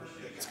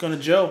 It's going to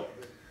Joe.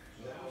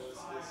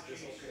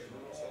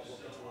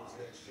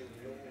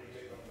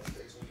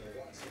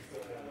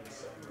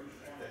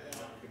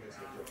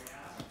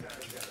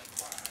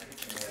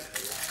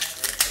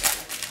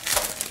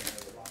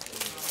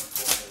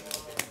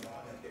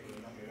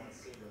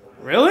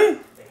 Really?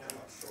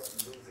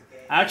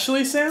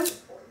 Actually, Sam?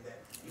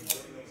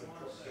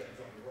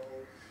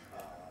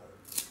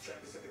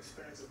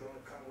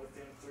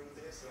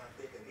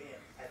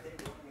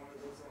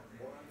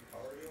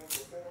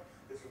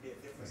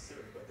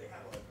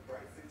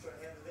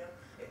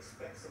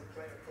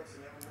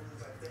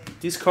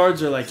 These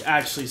cards are like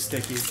actually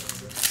sticky.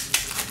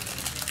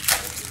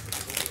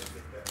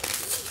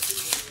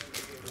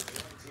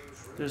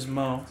 There's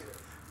Mo.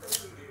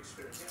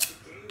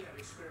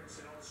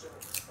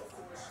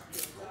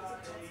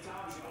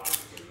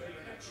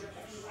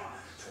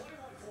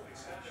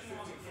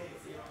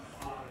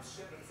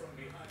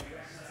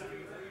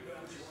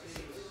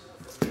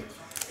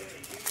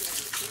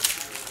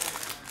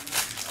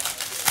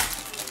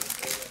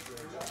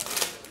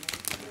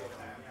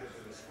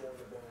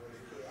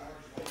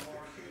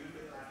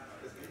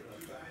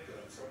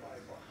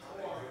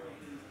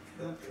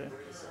 Okay.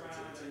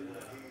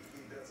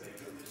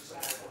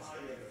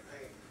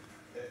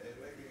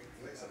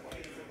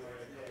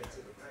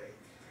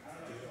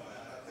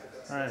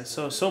 All right,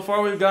 so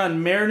far we've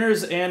gotten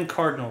Mariners and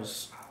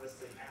Cardinals.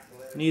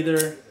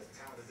 Neither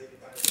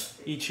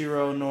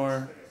Ichiro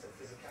nor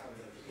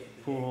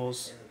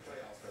Pujols.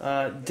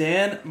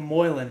 Dan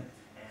Moylan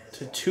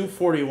to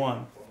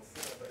 241.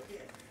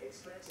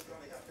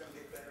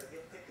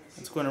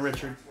 Let's go to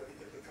Richard.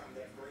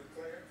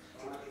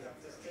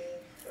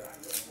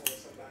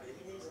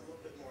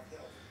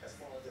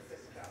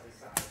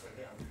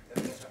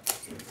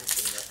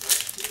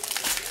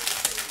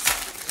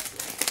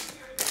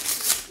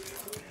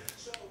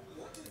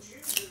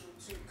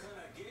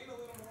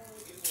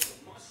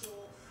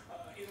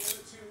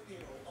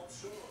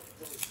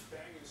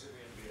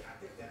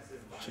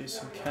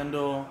 Jason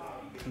Kendall,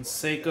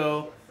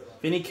 Canseco,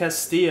 Vinny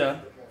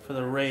Castilla for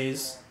the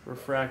Rays,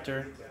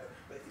 refractor.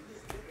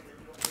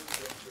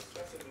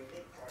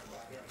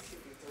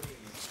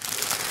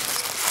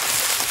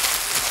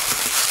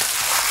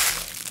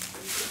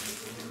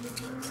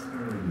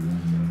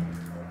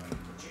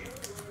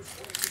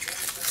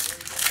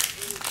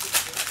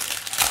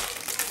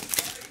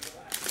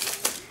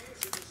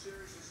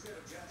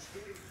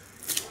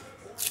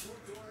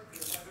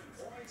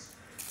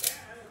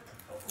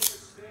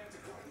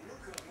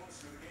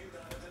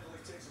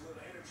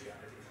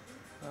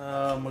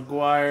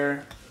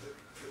 McGuire,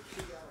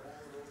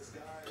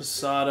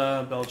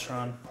 Posada,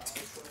 Beltran.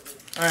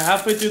 All right,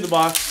 halfway through the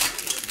box.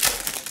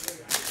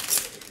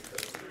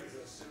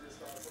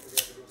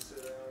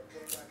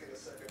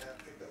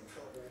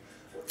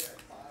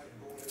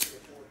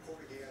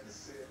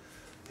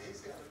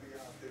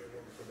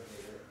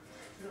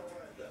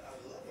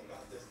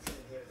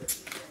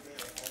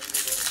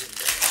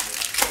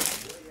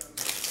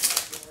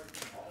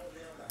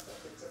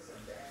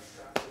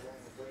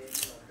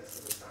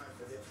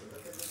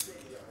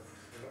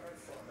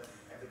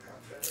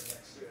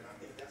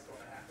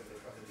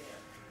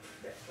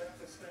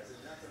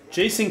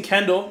 Jason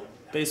Kendall,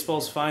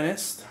 baseball's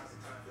finest.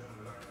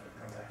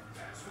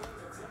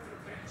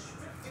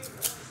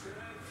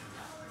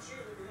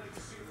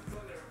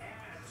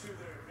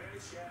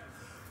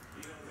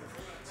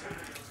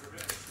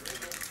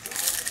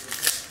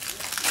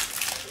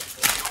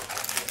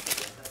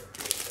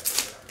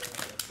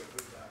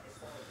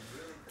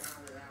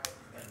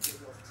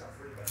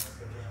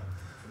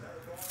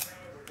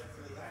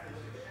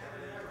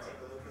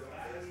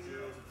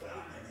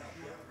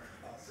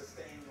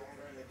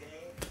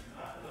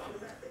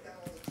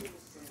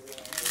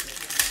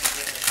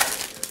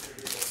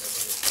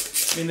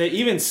 I mean, they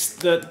even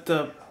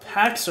the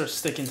packs are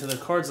sticking to the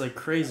cards like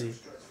crazy.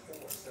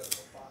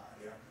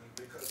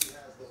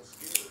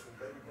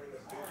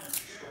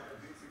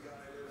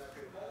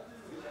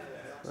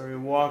 Larry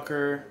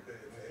Walker.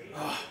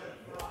 Oh.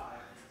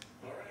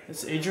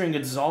 It's Adrian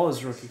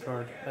Gonzalez rookie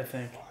card, I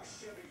think.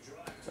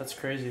 That's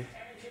crazy.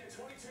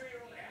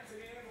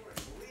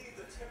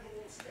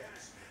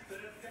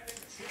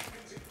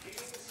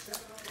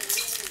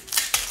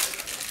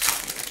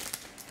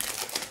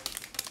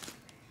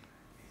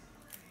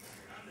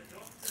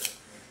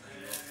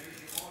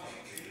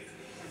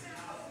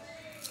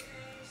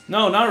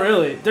 No, not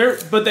really.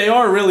 But they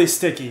are really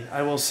sticky,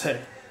 I will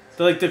say.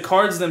 Like the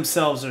cards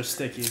themselves are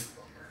sticky.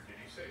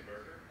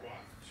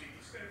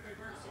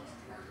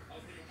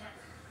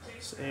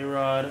 It's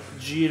A-Rod,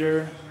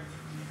 Jeter.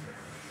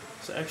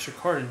 There's an extra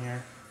card in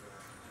here.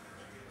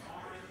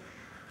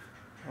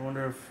 I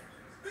wonder if...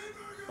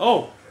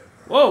 Oh!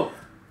 Whoa!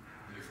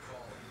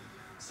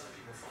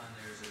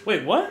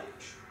 Wait, what?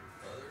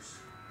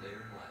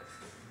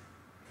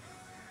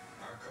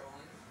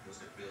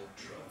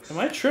 Am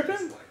I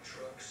tripping?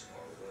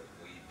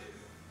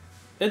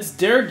 It's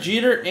Derek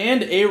Jeter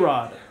and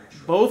A-Rod.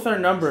 Both are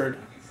numbered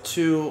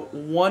to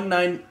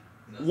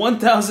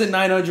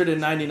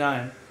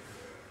 1,999.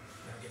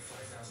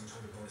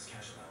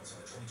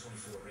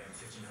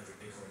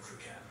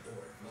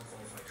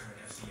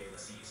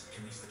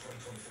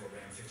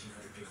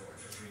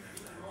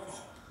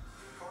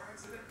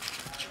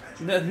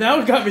 Now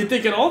it got me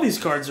thinking all these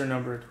cards are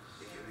numbered.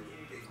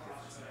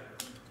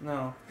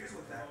 No.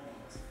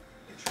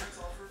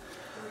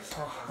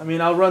 Oh, I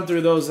mean, I'll run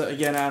through those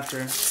again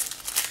after.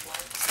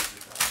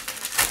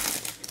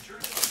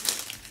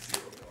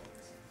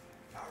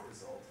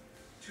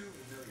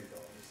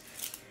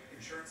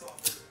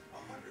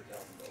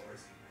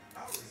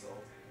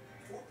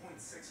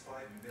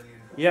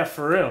 Yeah,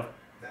 for real.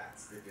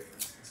 That's the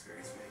difference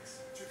experience makes.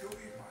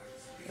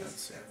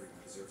 Because everyone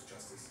deserves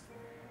justice.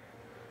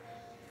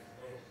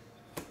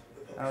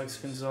 Alex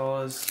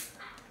Gonzalez.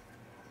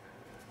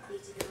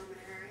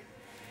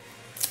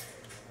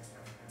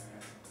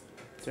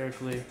 Derek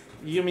Lee.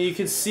 I mean, you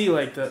can see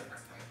like the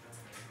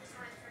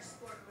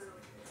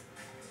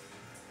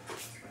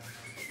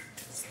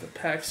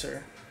packs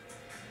are.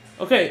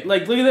 Okay,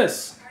 like look at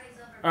this.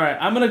 All right,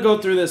 I'm gonna go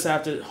through this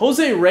after.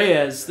 Jose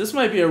Reyes. This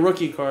might be a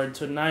rookie card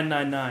to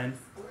 999.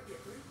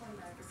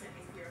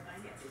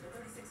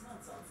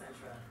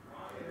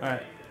 All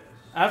right,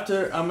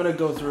 after I'm gonna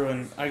go through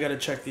and I gotta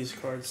check these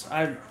cards.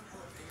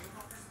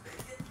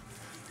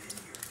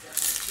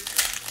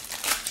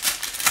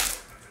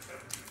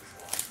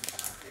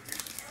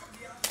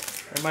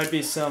 There might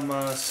be some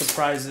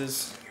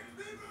surprises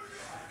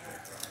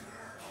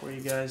for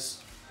you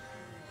guys.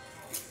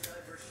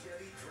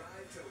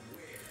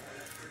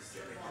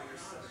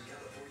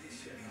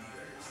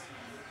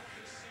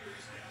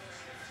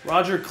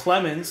 Roger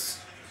Clemens.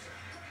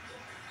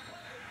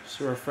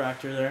 Just a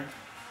refractor there.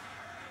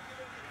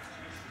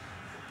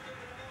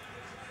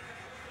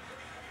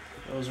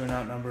 Those are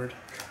not numbered.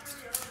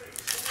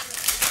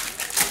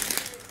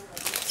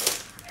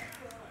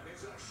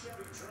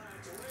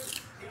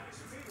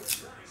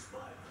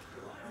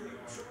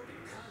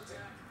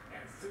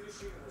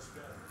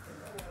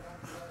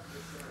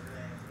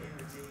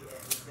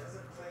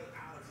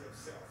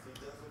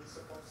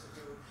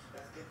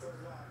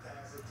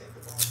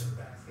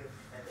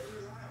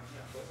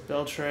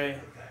 Beltray.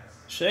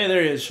 Shea,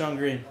 there he is, Sean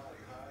Green.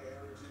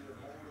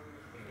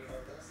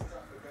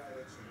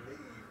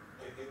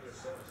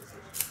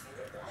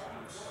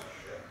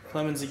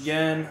 Clemens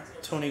again,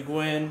 Tony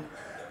Gwynn.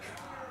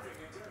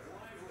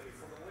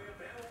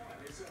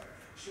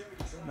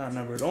 Not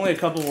numbered. Only a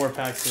couple more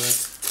packs of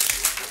this.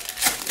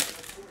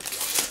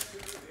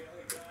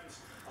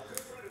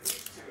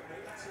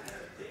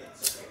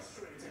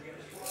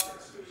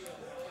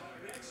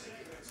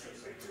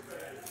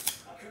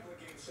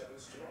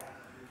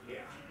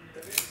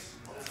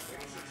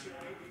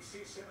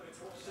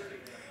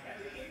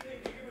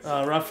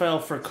 Rafael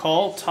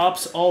Furcal,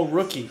 Topps All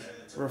Rookie,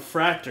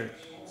 Refractor.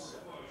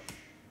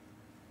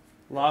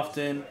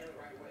 Lofton.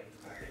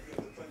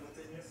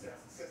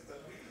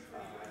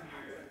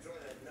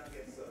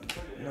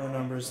 No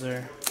numbers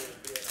there.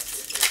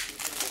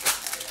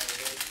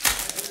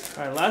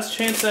 All right, last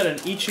chance at an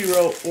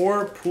Ichiro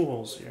or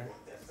Pujols here.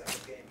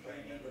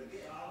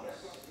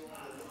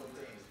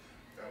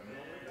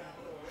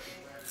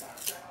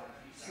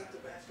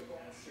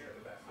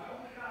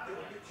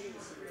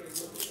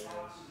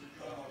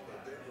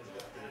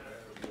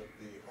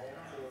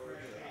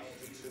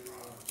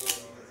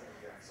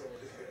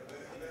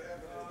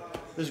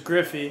 There's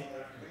Griffey.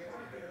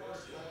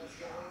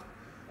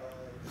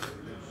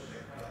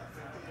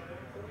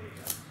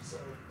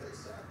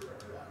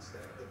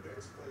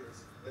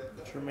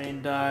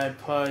 Jermaine Dye,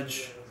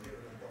 Pudge,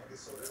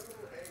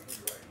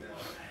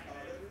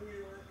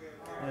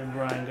 and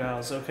Brian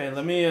Giles. Okay,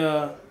 let me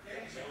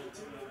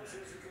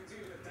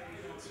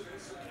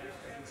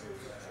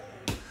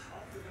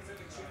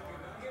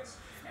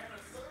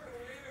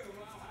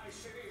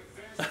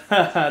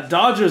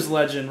Dodgers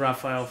legend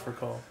Rafael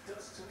Furcal.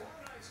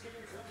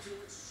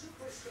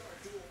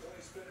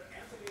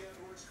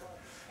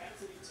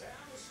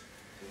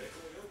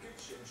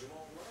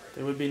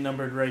 They would be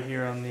numbered right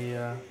here on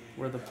the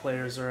where the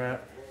players are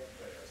at.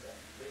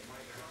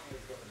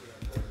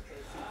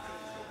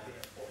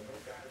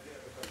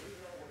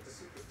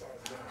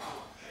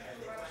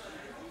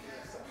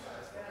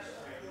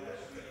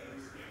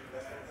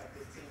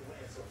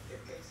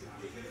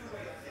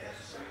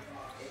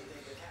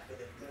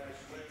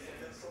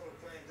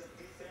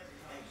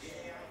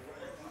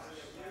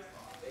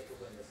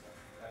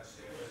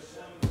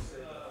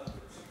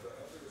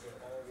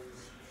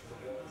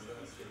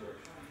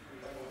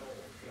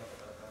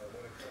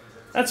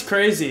 That's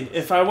crazy.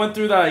 If I went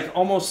through that, like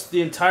almost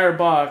the entire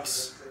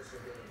box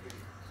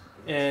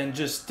and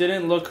just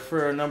didn't look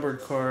for a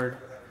numbered card,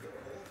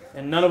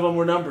 and none of them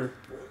were numbered.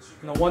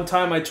 You know, one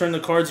time I turned the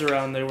cards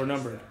around, they were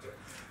numbered.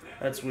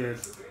 That's weird.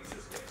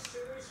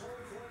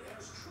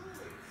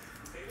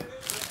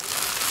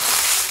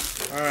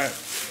 All right.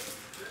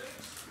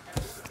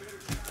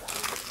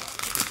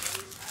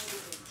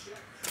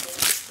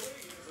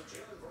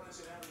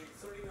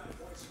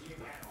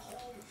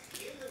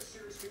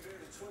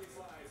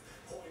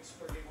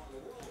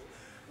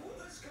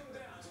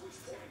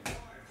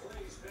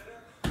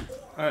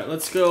 All right,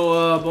 let's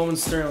go Bowman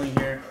Sterling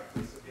here.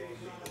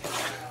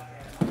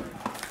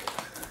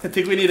 I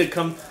think we need to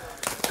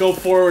go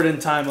forward in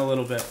time a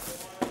little bit.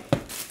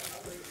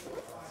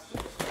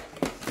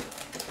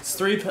 It's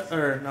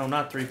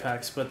not 3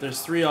 packs, but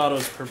there's 3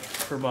 autos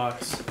per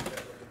box.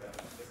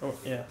 Oh,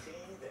 yeah.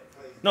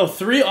 No,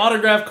 3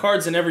 autographed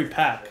cards in every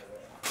pack.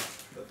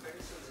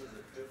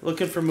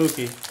 Looking for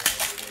Mookie.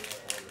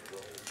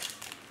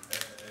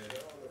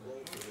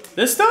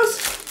 This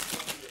does?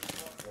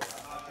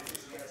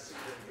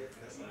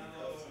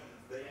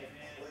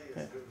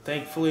 Okay.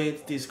 Thankfully,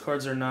 these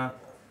cards are not.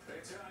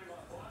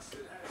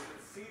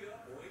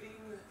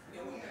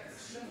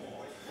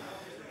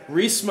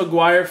 Reese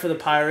McGuire for the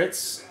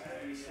Pirates.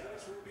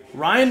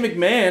 Ryan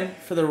McMahon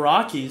for the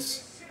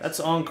Rockies. That's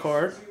on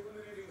card.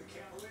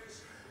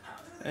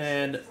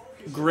 And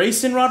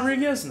Grayson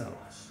Rodriguez? No.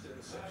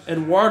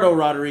 Eduardo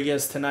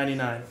Rodriguez to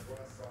 99.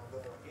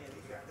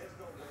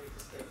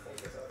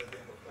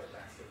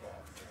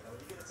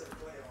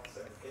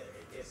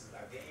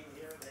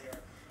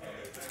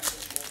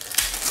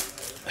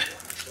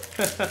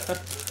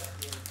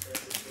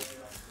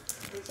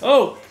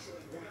 Oh!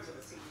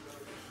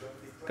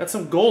 Got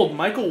some gold.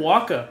 Michael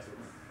Wacha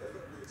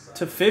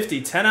to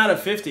 50. 10 out of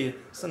 50.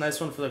 That's a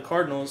nice one for the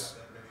Cardinals.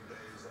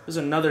 There's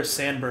another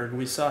Sandberg.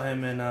 We saw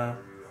him in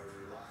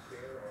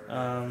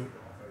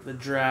the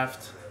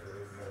draft.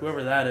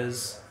 Whoever that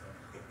is.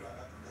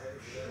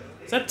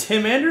 Is that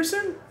Tim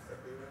Anderson?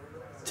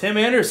 Tim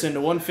Anderson to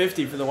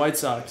 150 for the White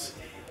Sox.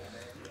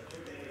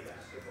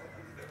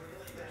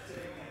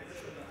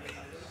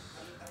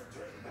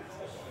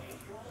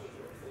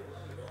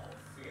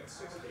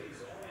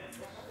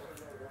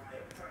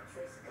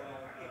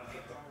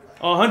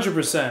 Oh,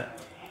 100%.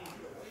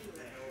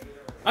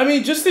 I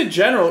mean, just in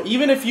general,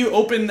 even if you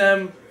open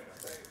them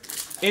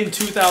in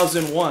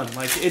 2001,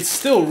 like, it's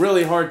still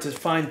really hard to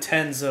find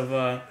 10s of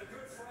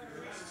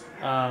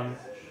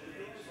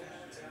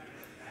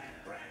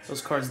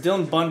those cards.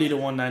 Dylan Bundy to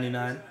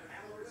 199.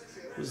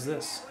 Who's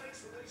this?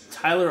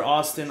 Tyler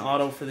Austin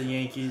auto for the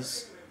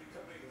Yankees.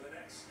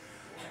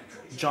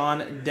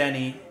 John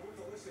Denny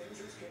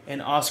and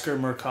Oscar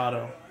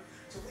Mercado.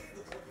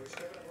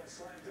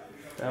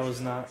 That was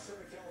not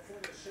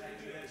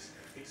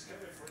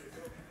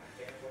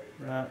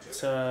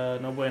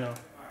no bueno.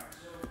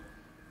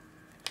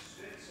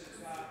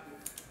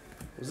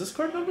 Was this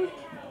card numbered?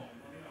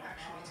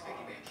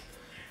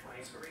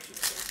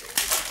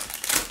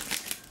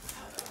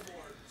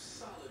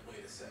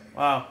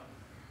 Wow.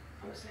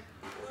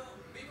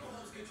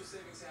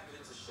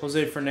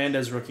 Jose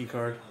Fernandez rookie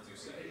card.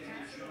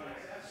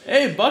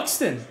 Hey,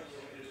 Buxton.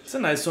 It's a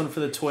nice one for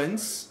the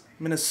Twins.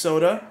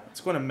 Minnesota.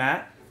 It's going to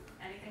Matt.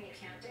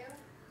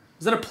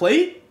 Is that a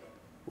plate?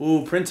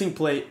 Ooh, printing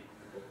plate.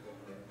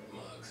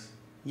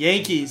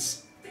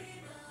 Yankees.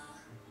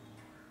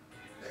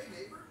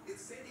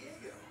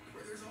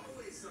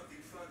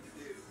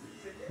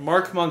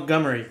 Mark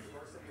Montgomery.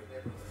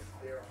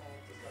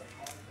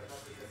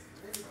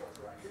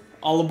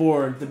 All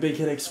aboard the Big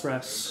Hit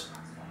Express.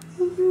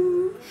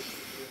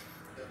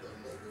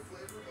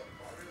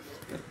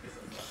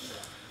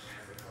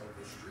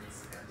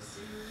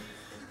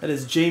 That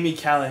is Jamie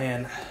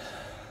Callahan.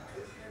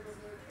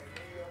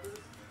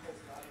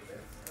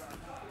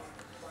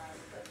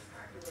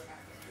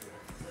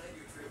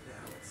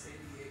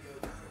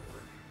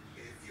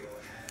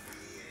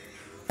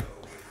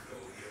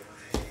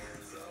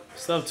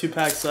 Still have 2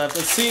 packs left.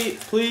 Let's see,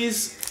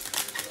 please.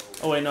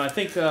 Oh wait, no, I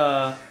think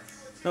no,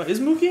 is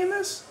Mookie in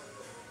this?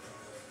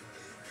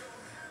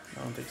 I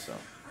don't think so.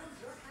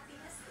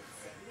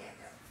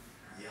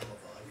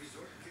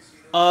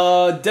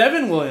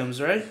 Devin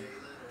Williams, right?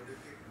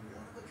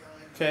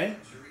 Okay.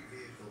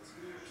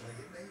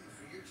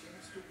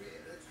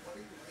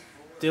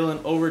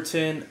 Dylan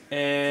Overton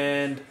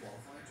and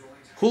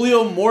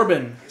Julio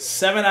Morbin,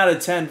 7 out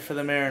of 10 for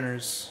the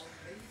Mariners.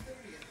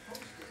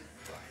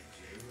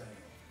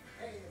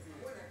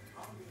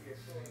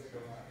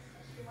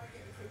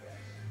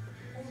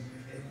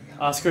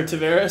 Oscar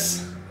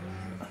Taveras.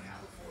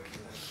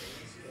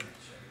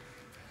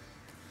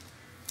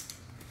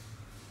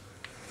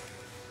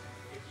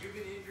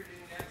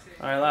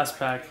 All right, last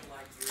pack.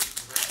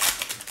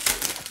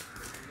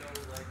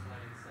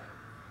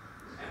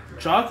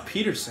 Jock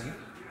Peterson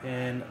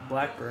and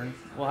Blackburn.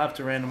 We'll have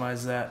to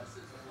randomize that.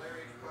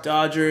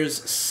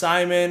 Dodgers,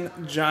 Simon,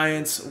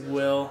 Giants,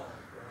 Will.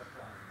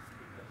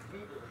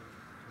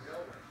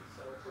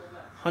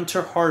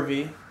 Hunter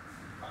Harvey.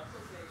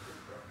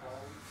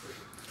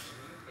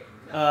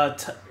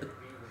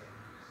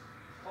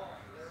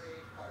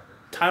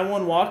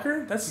 Taijuan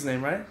Walker? That's his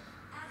name, right?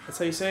 That's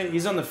how you say it?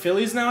 He's on the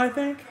Phillies now, I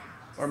think?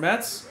 Or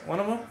Mets? One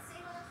of them?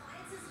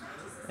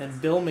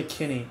 And Bill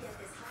McKinney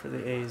for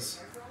the A's.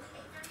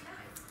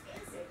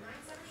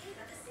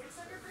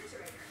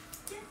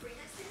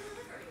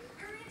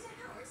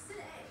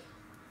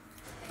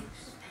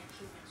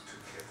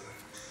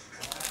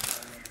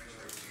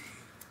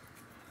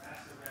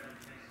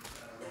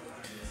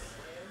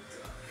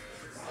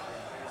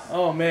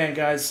 Oh man,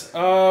 guys.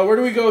 Where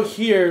do we go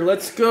here?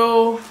 Let's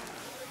go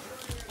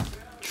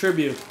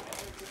Tribute.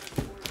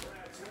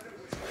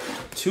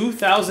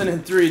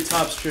 2003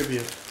 Topps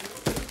Tribute.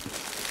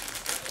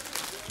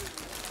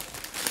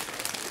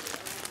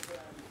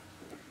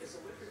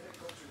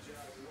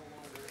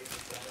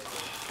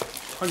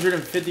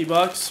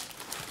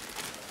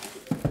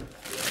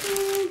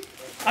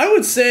 $150. I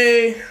would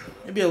say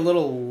maybe a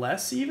little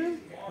less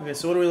even. Okay,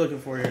 so what are we looking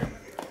for here?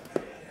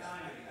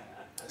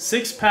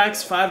 6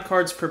 packs, 5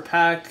 cards per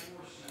pack.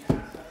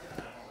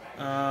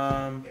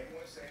 I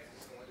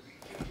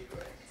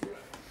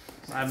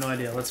have no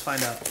idea. Let's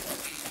find out.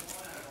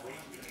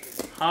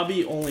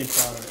 Hobby only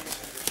product.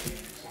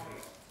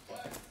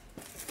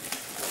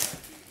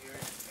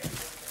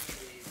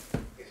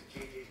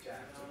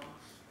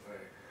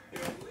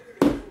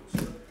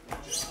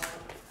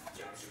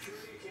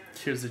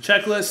 Here's the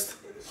checklist.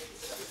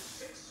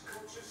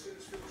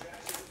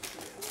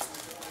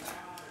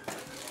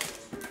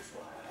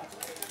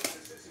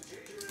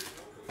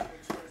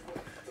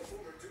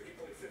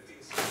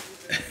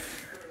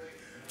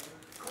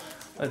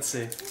 Let's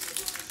see.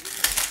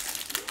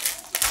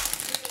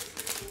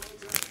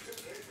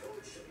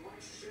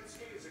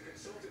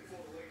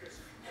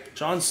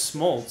 John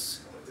Smoltz.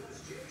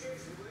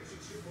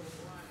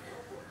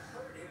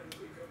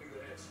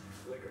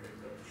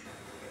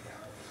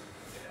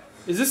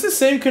 Is this the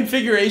same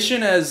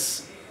configuration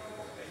as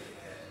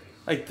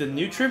Like the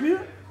new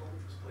tribute?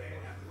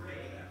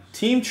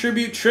 Team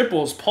tribute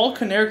triples. Paul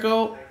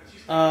Konerko,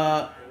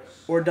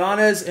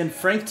 Ordonez, and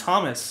Frank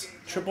Thomas.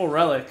 Triple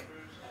relic.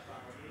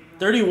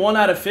 31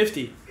 out of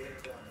 50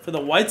 for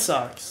the White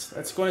Sox.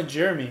 That's going to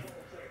Jeremy.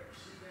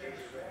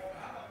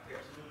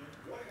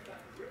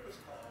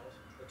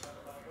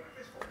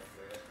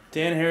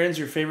 Dan Herron's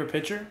your favorite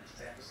pitcher?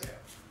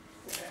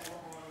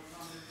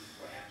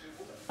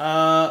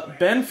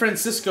 Ben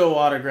Francisco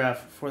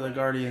autograph for the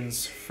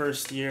Guardians.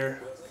 First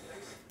year.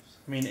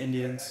 I mean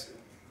Indians.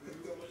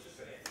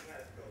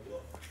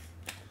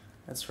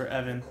 That's for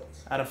Evan.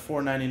 Out of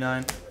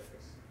 499.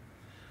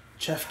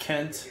 Jeff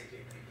Kent.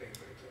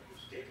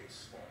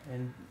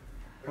 And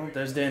oh,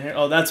 there's Dan Herron.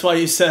 Oh, that's why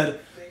you said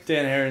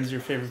Dan Herron's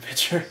your favorite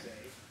pitcher.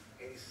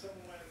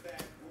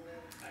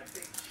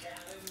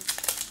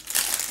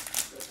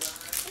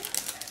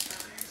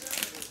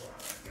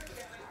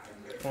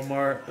 One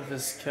more of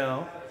his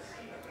Kel.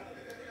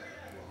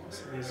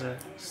 So these are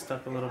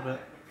stuck a little bit.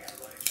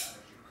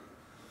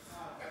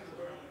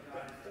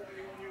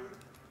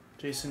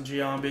 Jason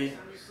Giambi,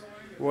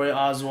 Roy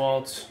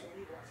Oswalt,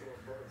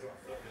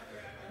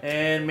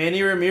 and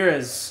Manny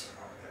Ramirez.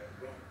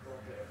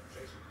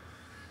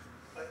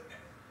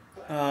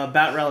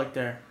 Bat relic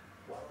there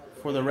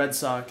for the Red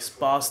Sox.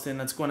 Boston,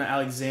 that's going to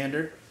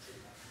Alexander.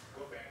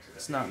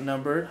 It's not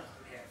numbered.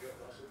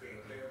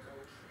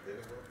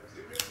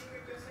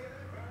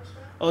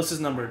 Oh, this is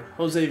numbered.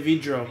 Jose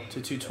Vidro to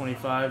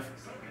 225.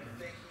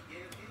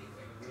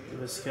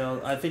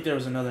 I think there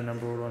was another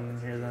numbered one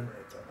in here then.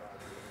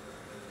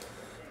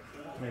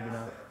 Maybe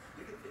not.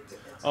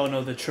 Oh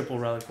no, the triple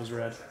relic was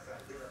red.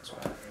 That's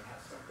why.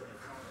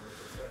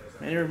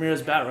 Manny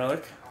Ramirez bat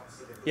relic.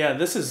 Yeah,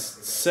 this is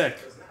sick.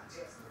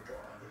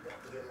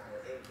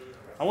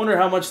 I wonder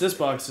how much this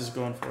box is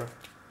going for.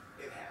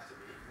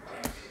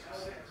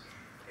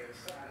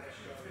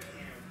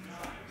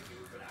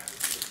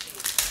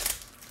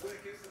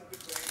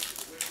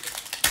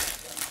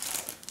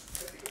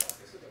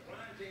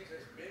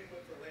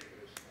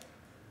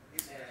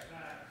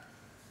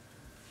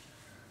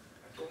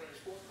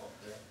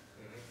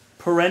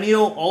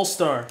 Perennial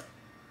All-Star.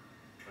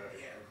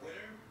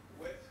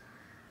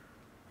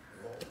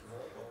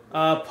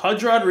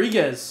 Pudge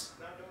Rodriguez.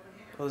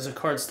 Oh, there's a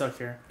card stuck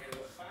here.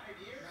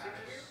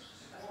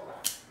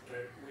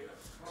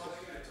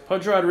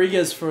 Pudge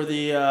Rodriguez for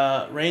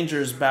the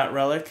Rangers bat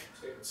relic.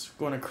 It's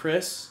going to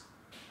Chris.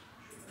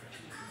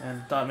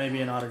 And thought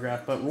maybe an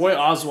autograph. But Roy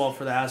Oswalt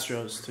for the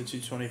Astros to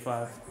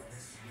 225.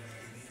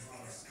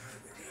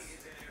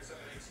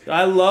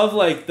 I love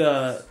like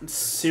the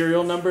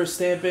serial number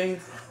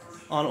stamping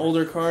on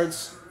older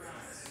cards.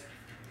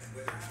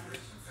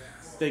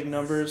 Big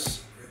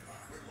numbers.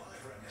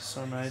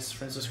 So nice.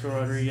 Francisco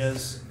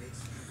Rodriguez.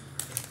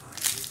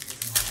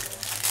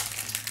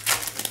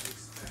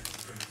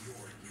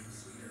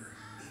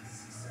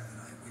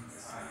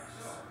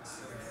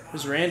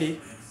 There's Randy.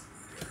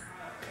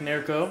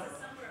 Konerko.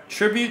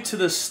 Tribute to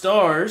the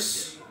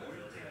Stars.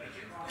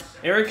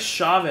 Eric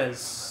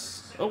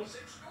Chavez. Oh.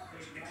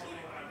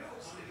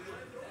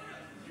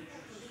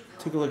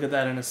 Take a look at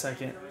that in a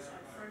second.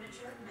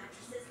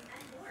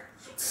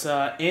 It's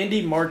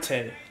Andy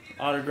Marte.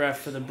 Autograph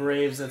for the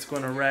Braves. That's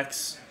going to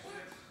Rex.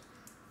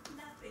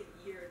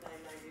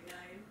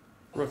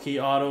 Rookie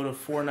auto to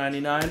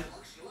 499.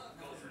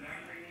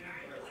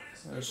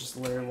 That's just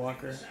Larry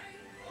Walker.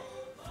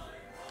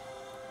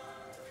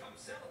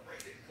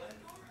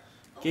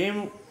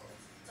 Game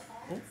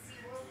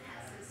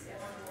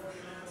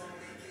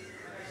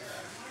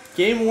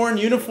worn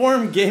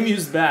uniform, game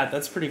used bat.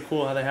 That's pretty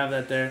cool how they have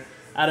that there.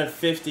 Out of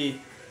 50.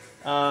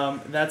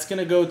 That's going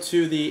to go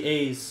to the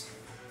A's.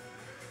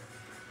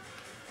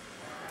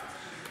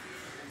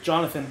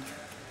 Jonathan.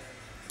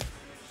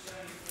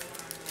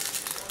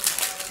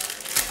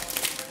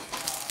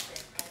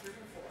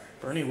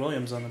 Bernie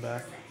Williams on the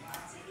back.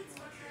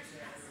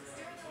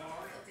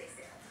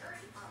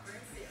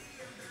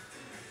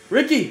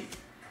 Ricky.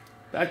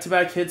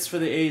 Back-to-back hits for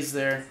the A's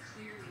there.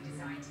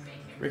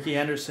 Ricky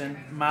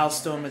Henderson.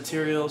 Milestone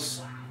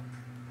Materials.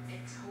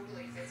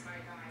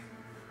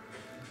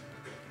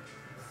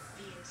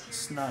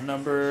 It's not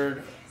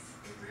numbered.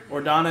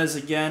 Ordonez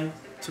again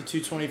to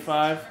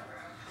 225.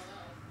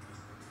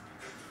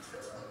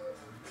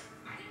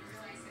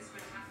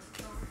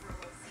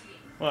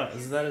 What?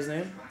 Is that his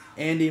name?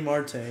 Andy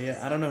Marte. Yeah,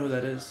 I don't know who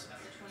that is.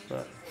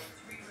 But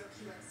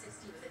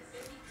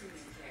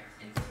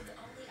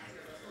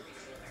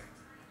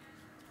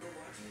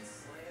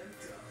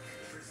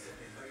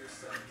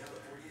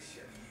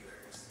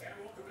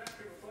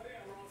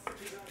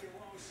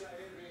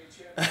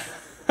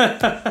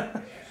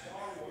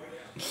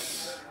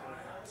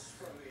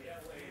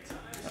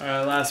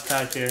alright, last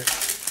pack here.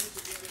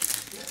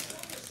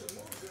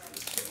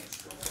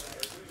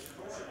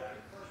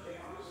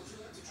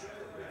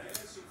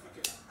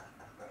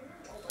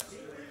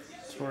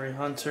 Torrey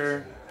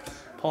Hunter,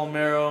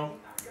 Palmeiro.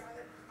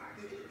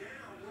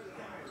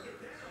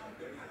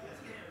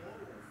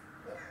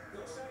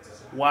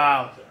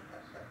 Wow.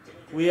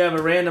 We have a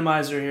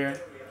randomizer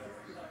here.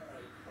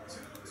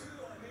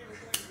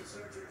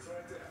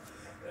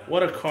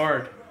 What a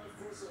card.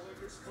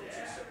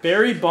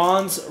 Barry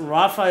Bonds,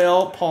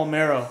 Rafael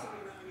Palmeiro.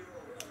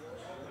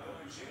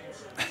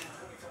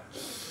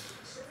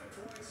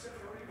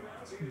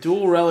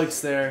 Dual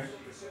relics there.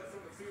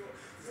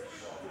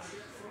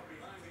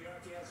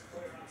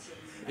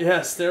 Yeah,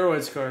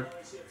 steroids card.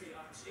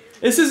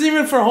 This isn't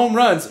even for home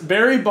runs.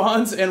 Barry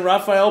Bonds and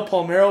Rafael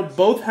Palmeiro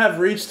both have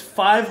reached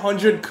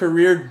 500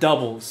 career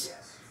doubles.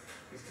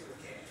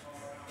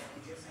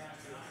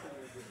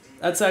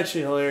 That's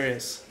actually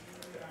hilarious.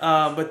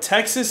 But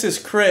Texas is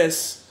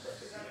Chris,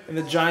 and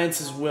the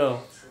Giants is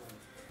Will.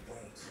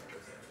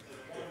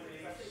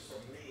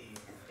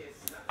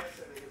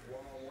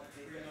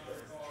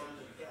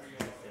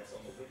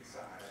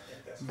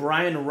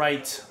 Brian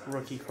Wright,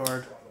 rookie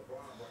card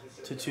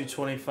to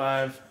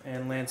 225,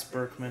 and Lance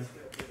Berkman.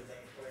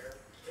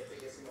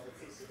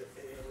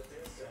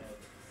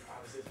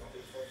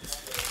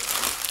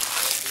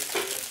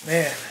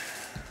 Man,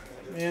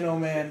 oh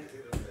man.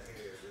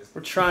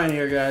 We're trying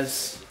here,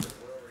 guys.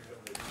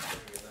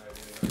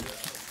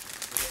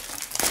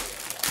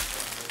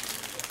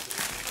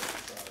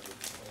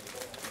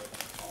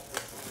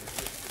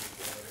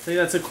 I think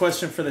that's a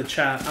question for the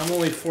chat. I'm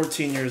only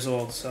 14 years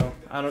old, so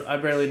I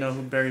barely know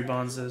who Barry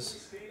Bonds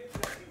is.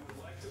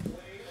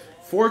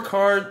 4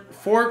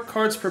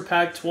 cards per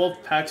pack,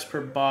 12 packs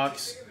per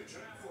box.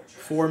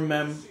 4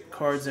 mem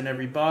cards in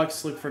every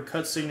box. Look for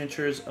cut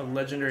signatures of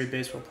legendary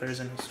baseball players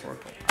and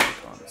historical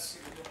icons.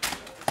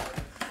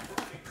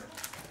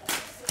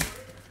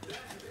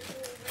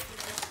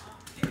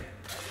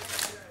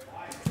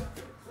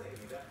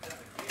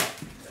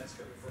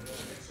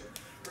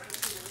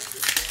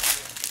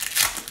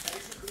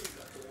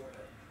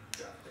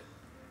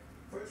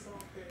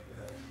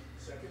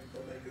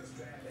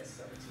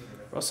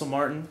 Russell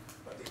Martin.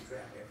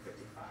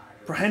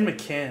 Brian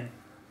McCann.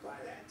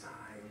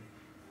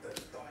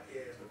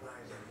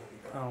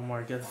 Oh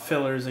my god,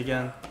 fillers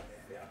again.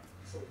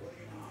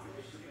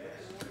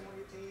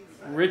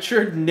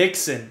 Richard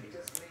Nixon.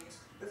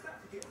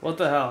 What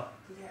the hell?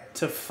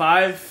 To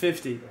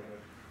 550.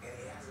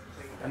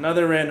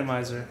 Another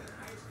randomizer.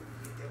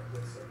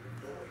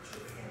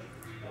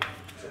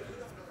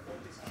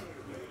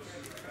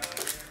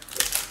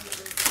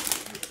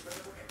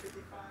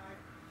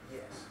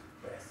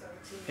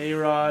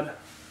 A-Rod.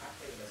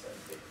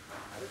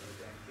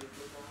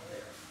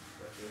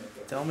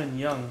 Delman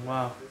Young,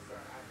 wow.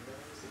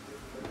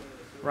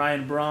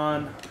 Ryan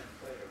Braun.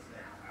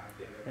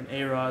 And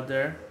A-Rod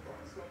there.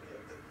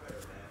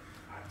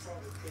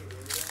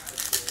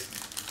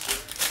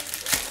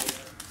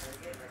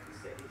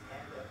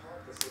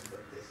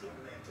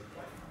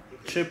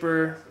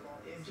 Chipper.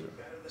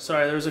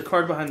 Sorry, there was a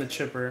card behind the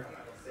chipper.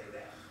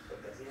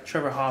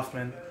 Trevor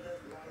Hoffman.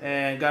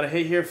 And got a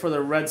hit here for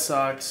the Red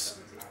Sox.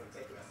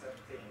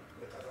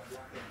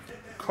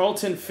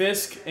 Carlton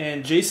Fisk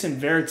and Jason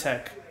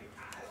Varitek.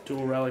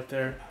 Dual relic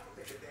there.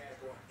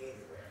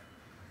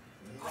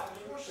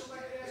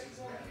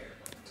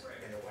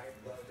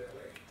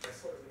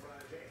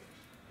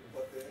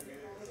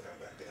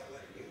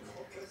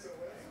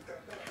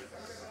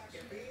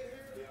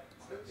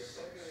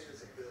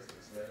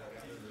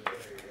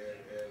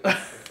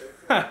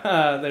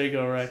 There you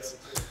go, Rex.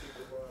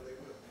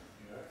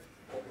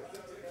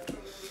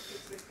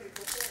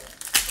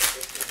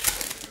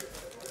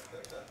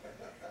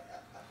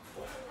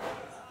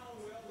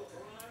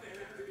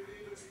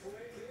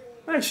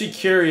 I'm actually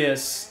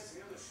curious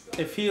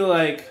if he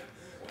like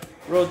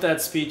wrote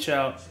that speech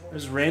out.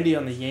 There's Randy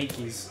on the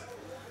Yankees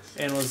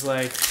and was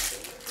like,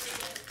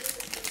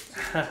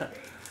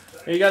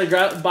 "You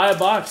gotta buy a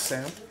box,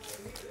 Sam."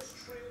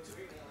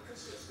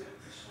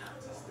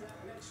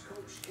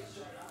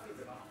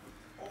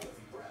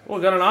 Oh,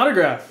 got an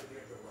autograph.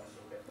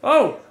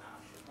 Oh,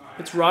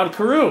 it's Rod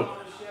Carew.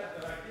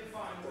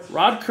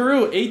 Rod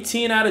Carew,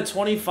 18 out of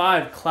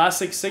 25,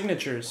 classic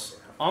signatures,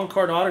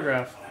 on-card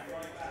autograph.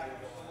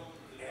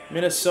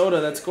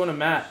 Minnesota, that's going to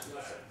Matt.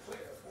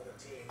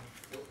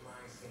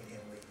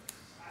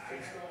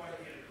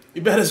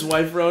 You bet his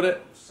wife wrote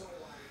it.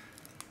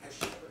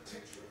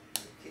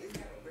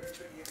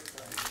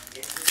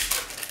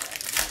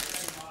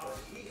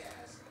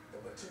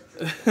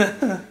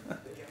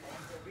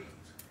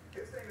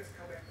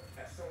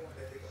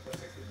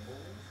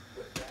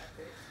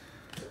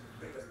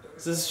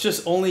 Is this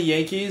just only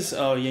Yankees?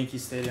 Oh, Yankee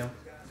Stadium.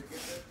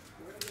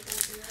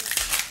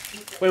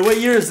 Wait, what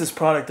year is this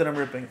product that I'm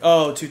ripping?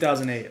 Oh,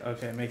 2008.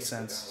 Okay, makes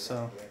sense.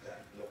 So,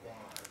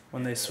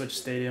 when they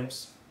switched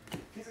stadiums.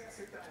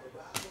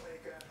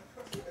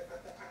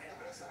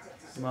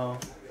 Mo.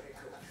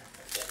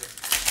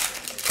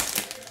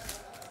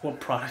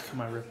 What product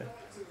am I ripping?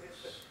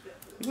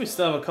 I think we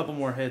still have a couple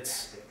more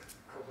hits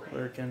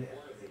lurking.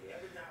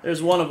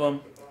 There's one of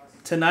them.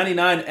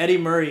 /99, Eddie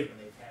Murray.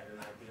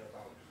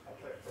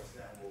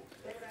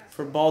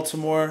 For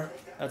Baltimore,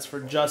 that's for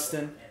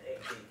Justin.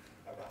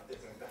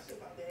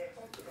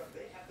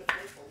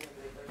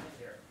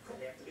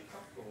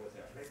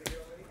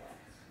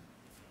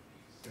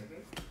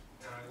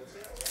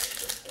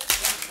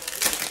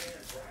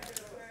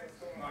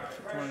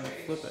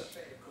 flip it.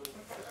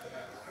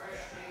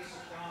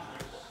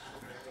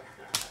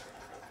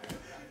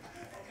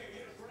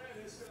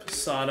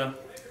 Sada.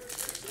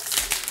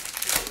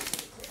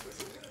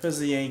 Because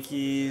the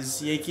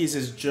Yankees. Yankees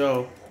is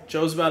Joe.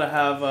 Joe's about to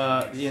have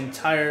the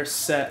entire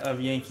set of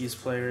Yankees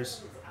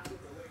players.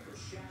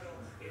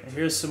 And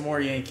here's some more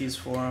Yankees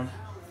for him.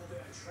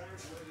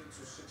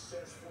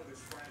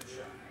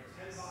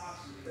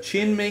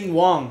 Chin-Ming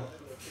Wong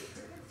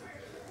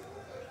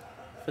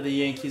for the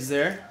Yankees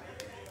there.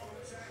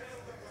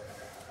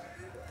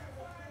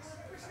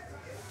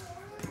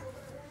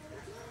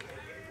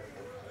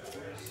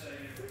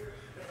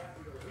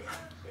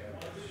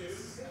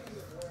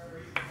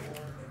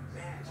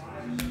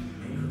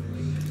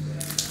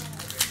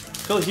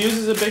 Phil Hughes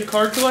is a big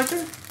card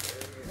collector?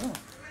 Oh,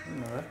 I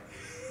didn't know that.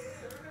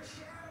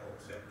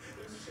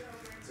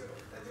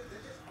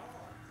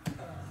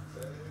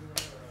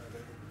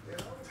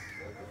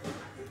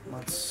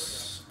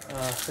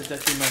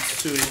 Hideki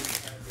Matsui.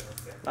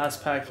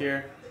 Last pack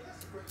here.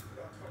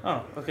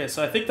 Oh, okay,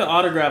 so I think the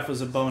autograph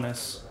was a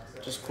bonus.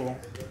 Just cool.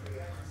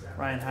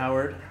 Ryan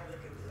Howard.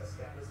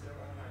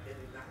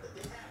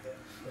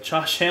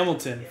 Josh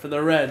Hamilton for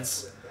the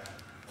Reds.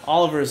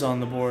 Oliver's on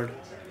the board.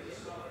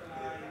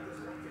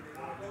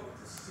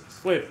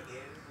 Wait.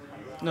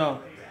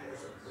 No.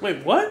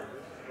 Wait, what?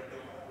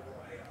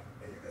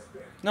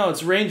 No,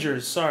 it's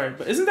Rangers. Sorry.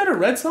 But isn't that a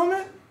Reds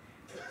helmet?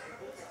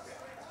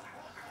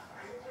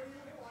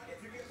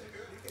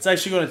 It's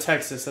actually going to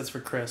Texas. That's for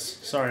Chris.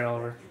 Sorry,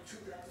 Oliver.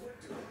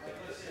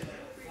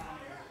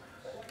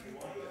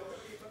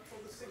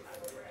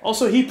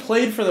 Also, he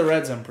played for the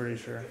Reds, I'm pretty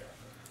sure.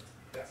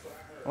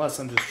 Unless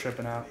I'm just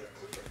tripping out.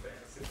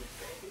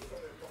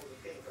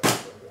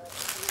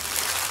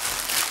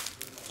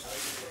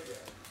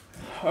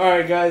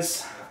 Alright,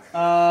 guys.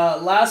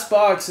 Last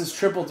box is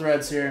triple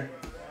threads here.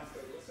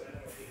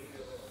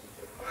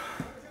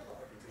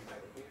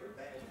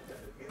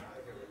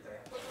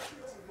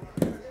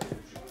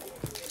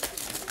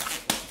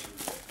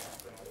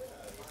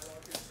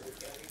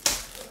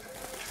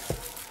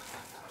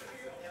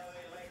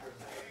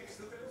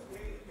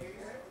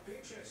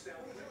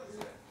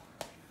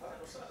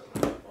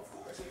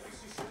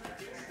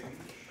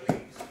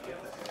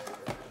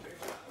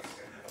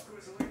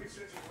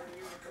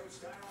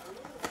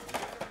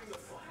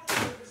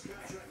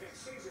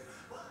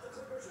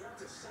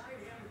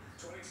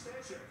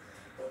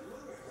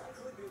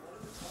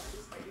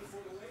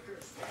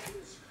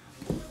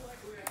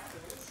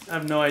 I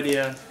have no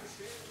idea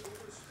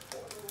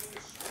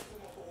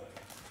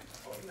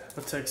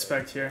what to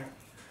expect here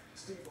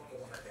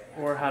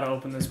or how to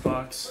open this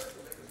box.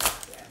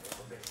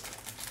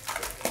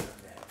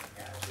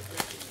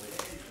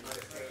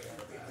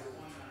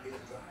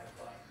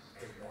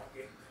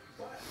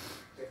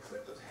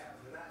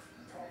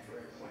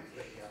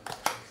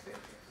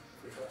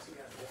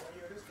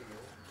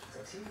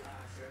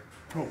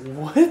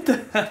 What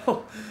the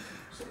hell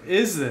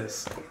is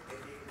this?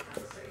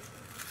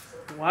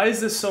 Why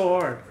is this so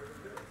hard?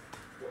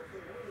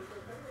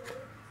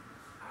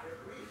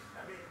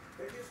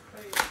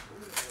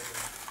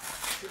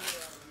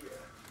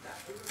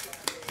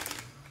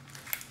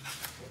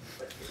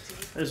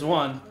 There's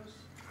one.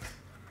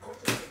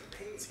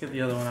 Let's get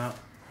the other one out.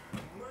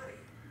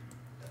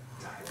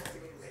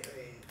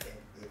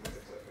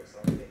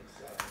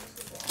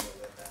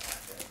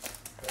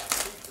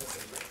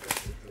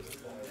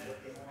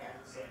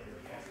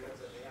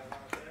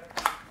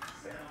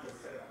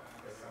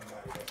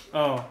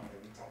 Oh.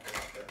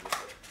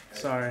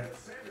 Sorry.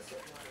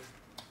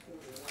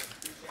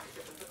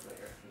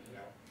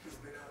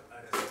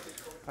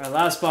 Alright,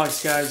 last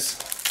box, guys.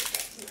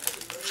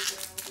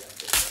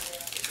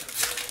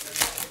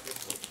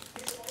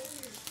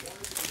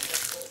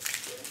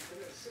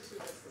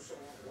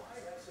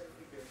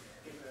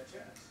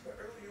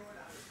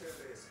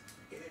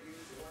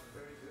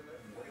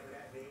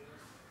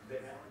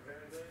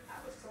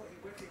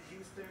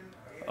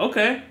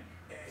 Okay.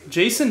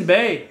 Jason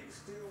Bay.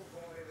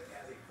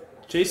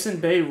 Jason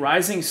Bay,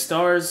 Rising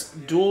Stars,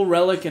 dual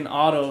relic and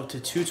auto to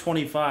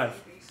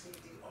 225.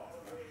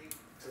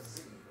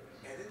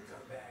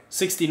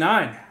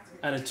 69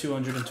 out of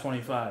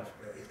 225.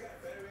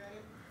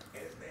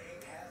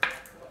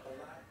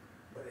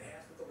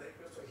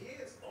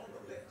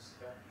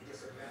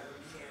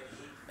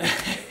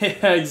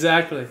 Yeah,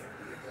 exactly. Is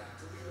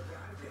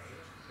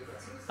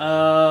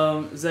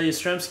that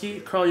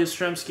Yastrzemski? Carl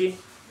Yastrzemski.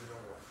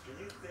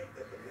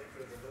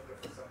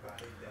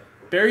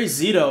 Barry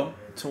Zito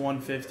to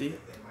 150.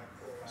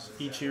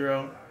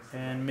 Ichiro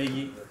and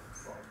Miggy.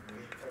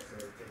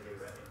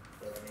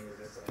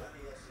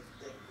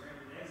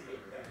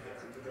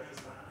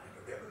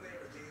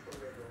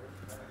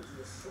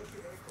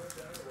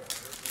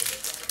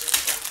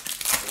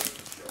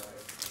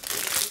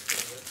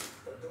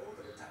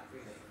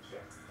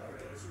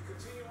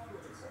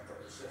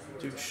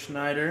 Duke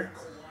Schneider.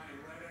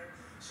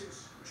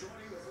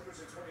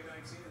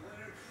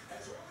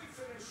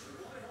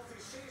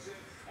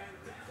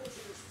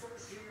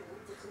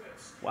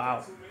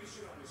 Wow.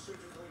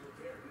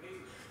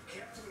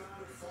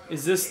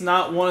 Is this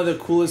not one of the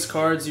coolest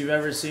cards you've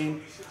ever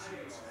seen?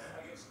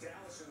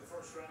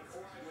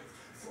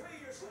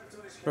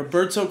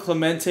 Roberto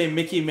Clemente,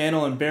 Mickey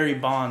Mantle, and Barry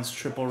Bonds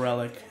triple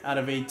relic out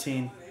of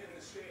 18.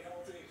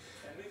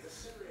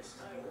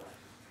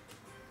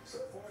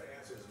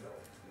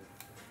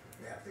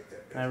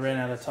 I ran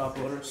out of top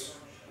loaders.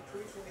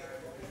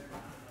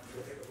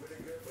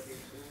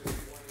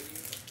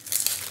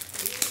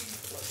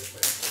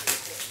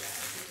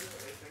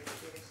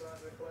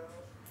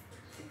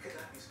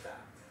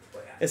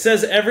 It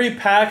says every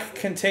pack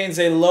contains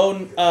a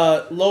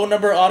low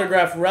number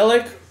autograph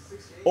relic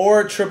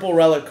or triple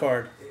relic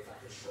card.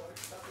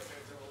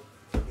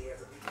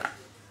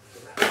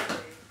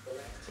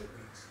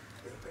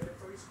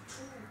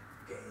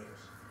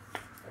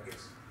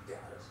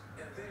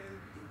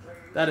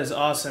 That is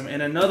awesome.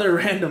 And another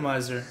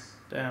randomizer.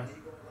 Damn.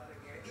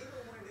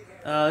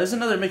 There's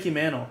another Mickey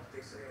Mantle.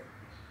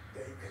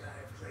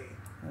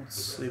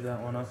 Let's leave that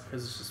one up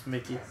because it's just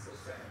Mickey.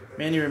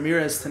 Manny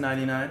Ramirez to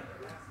 99.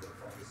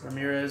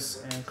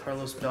 Ramirez and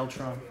Carlos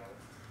Beltran.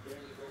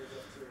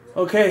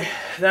 Okay,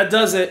 that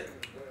does it.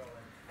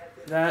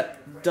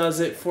 That does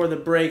it for the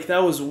break.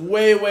 That was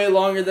way, way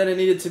longer than it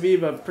needed to be,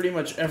 but pretty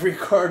much every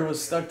card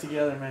was stuck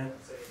together, man.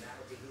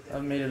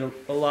 That made it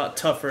a lot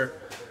tougher.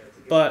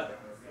 But,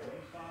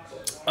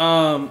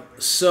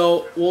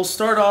 so we'll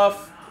start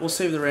off. We'll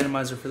save the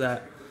randomizer for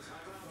that.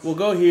 We'll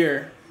go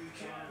here.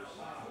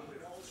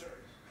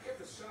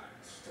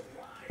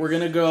 We're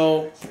going to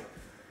go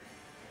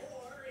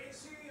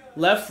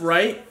left,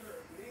 right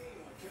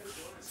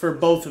for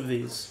both of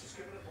these.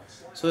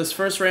 So this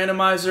first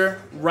randomizer,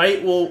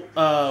 right will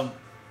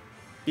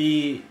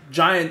be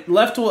Giant.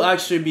 Left will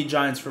actually be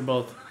Giants for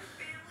both.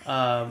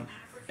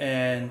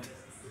 And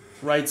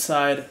right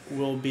side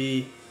will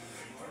be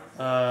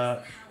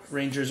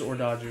Rangers or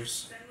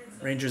Dodgers.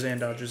 Rangers and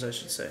Dodgers, I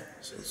should say.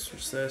 So let's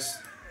switch this.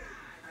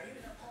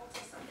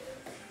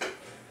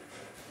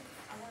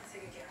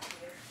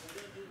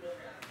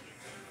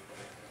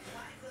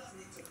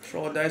 Let's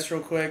roll a dice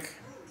real quick.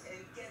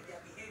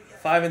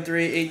 5 and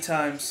 3, 8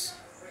 times.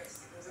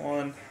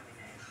 1,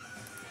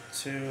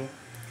 2,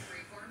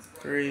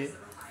 3,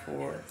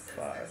 4,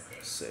 5,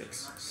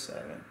 6,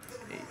 7,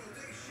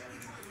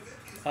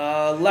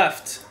 8.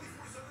 Left.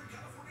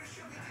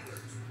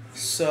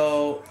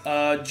 So,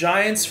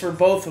 Giants for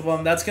both of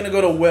them. That's going to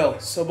go to Will.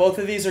 So, both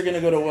of these are going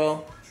to go to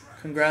Will.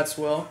 Congrats,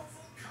 Will.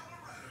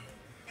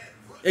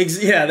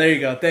 Yeah, there you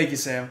go. Thank you,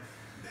 Sam.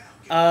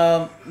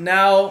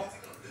 Now,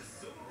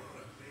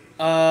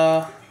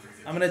 I'm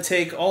going to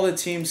take all the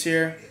teams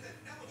here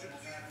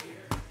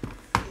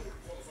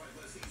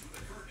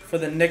for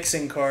the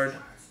Nixon card.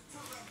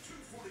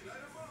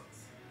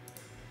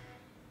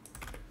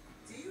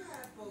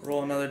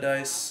 Roll another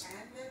dice.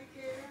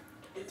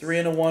 3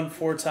 and a 1,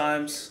 4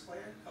 times.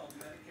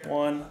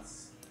 1,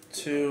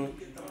 2,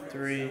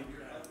 3,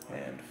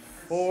 and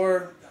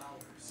 4.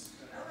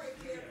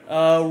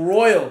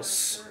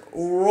 Royals.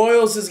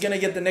 Royals is going to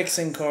get the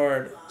Nixon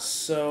card.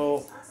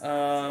 So,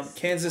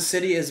 Kansas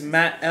City is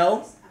Matt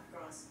L.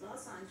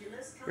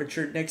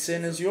 Richard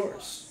Nixon is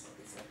yours.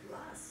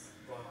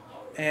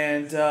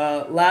 And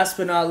last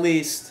but not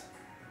least,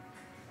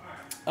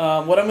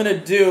 what I'm going to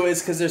do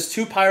is, because there's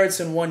 2 Pirates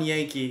and 1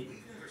 Yankee,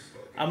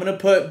 I'm going to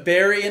put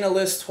Barry in a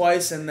list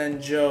twice and then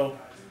Joe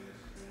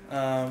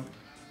in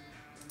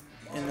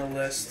the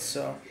list.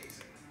 So,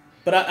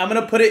 but I'm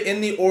going to put it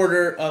in the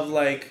order of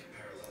like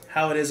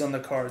how it is on the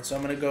card. So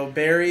I'm going to go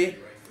Barry,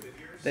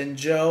 then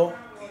Joe,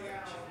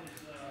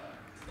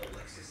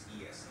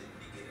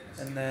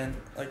 and then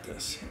like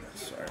this.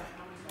 Sorry.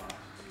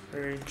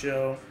 Barry,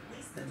 Joe,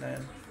 and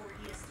then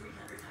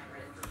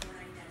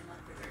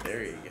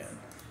Barry again.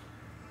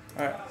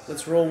 Alright,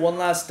 let's roll one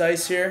last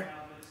dice here.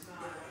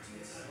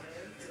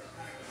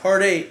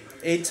 Hard 8.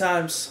 8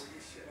 times.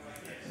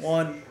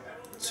 1,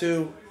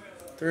 2,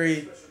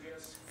 3,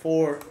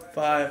 4,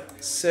 5,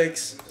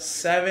 6,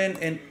 7,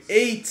 and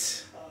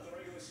 8.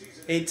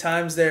 8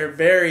 times there.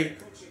 Barry.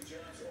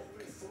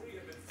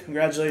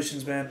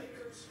 Congratulations, man.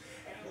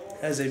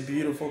 That is a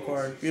beautiful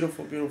card.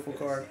 Beautiful, beautiful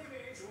card.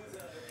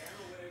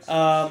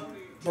 But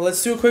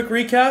let's do a quick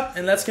recap,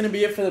 and that's going to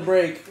be it for the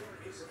break.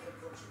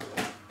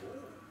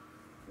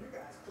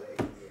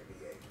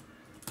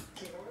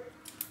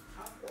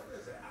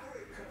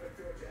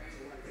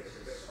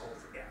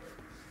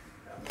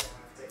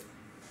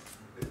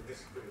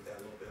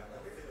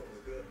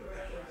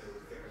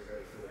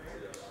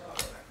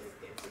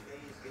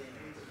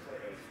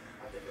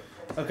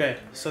 Okay,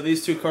 so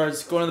these 2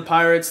 cards going to the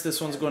Pirates.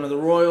 This one's going to the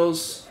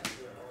Royals.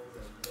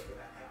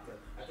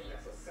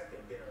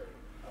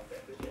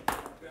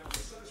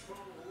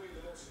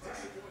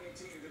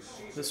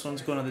 This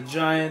one's going to the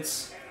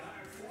Giants.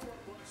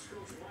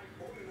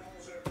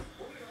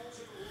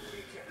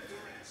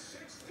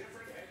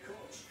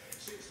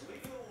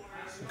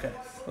 Okay,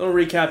 a little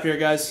recap here,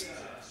 guys.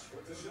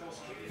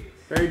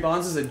 Barry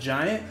Bonds is a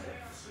Giant.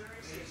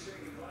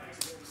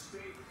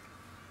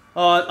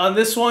 On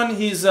this one,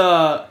 he's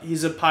a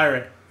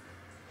Pirate.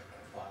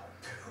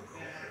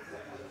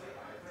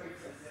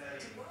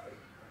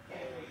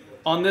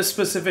 On this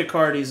specific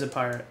card, he's a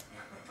pirate.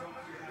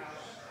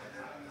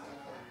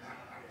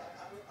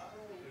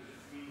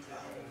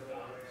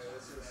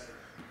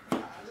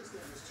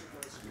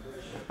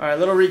 All right,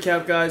 little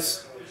recap,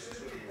 guys.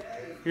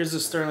 Here's the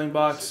Sterling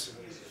box.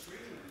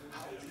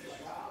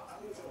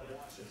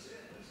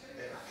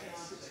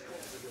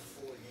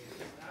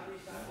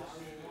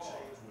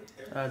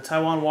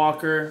 Taiwan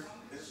Walker,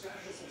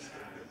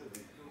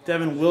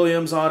 Devin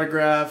Williams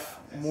autograph,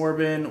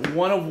 Morbin,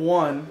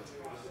 1/1.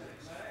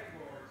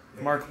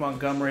 Mark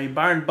Montgomery,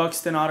 Byron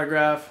Buxton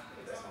autograph,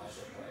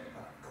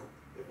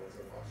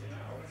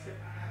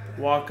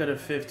 Walker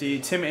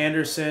 /50, Tim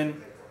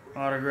Anderson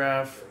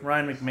autograph,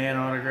 Ryan McMahon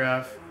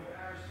autograph.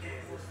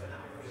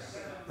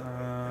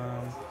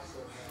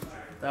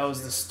 That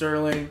was the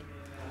Sterling.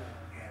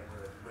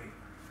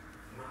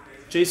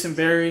 Jason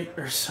Bay,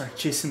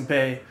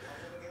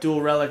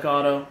 dual relic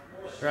auto,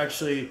 or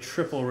actually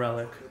triple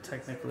relic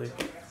technically.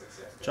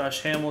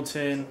 Josh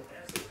Hamilton,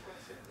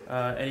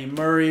 Eddie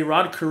Murray,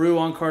 Rod Carew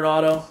on card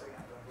auto.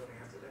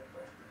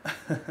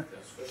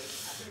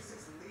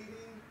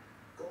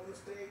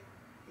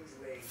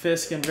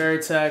 Fisk and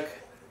Veritek,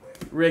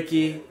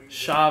 Ricky,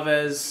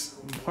 Chavez,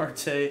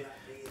 Marte,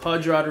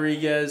 Pudge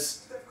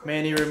Rodriguez,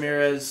 Manny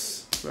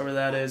Ramirez, whoever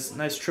that is.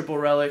 Nice triple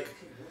relic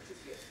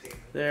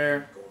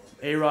there.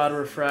 A-Rod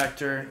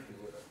refractor.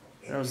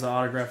 That was the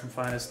autograph from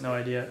Finest, no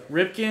idea.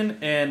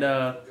 Ripken and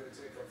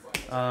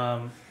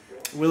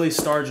Willie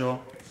Stargell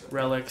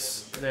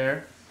relics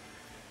there.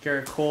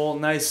 Garrett Cole,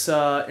 nice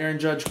Aaron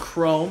Judge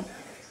chrome,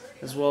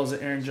 as well as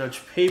the Aaron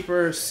Judge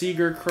paper.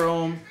 Seager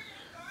chrome.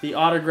 The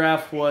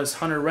autograph was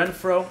Hunter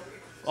Renfroe.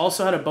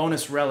 Also had a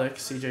bonus relic,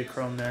 CJ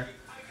Chrome there.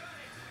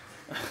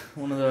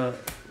 One of the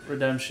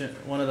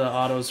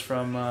autos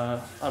from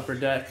Upper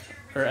Deck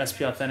or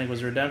SP Authentic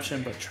was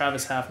Redemption, but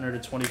Travis Hafner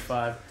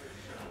 /25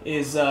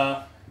 is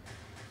the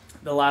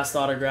last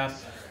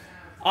autograph.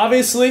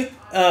 Obviously,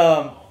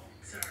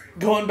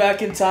 going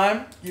back in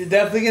time, you're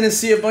definitely going to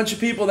see a bunch of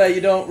people that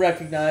you don't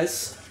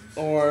recognize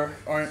or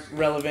aren't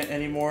relevant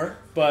anymore,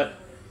 but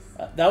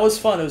that was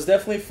fun. It was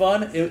definitely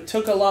fun. It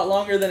took a lot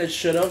longer than it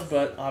should have,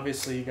 but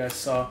obviously you guys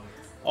saw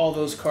all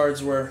those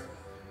cards were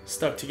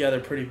stuck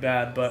together pretty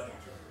bad, but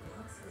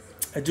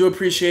I do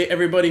appreciate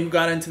everybody who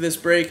got into this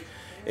break.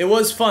 It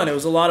was fun. It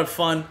was a lot of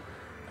fun.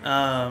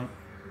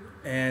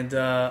 And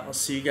I'll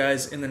see you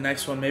guys in the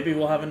next one. Maybe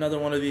we'll have another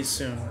one of these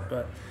soon.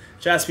 But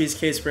JASPY'S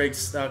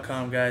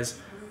CaseBreaks.com, guys.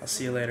 I'll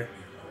see you later.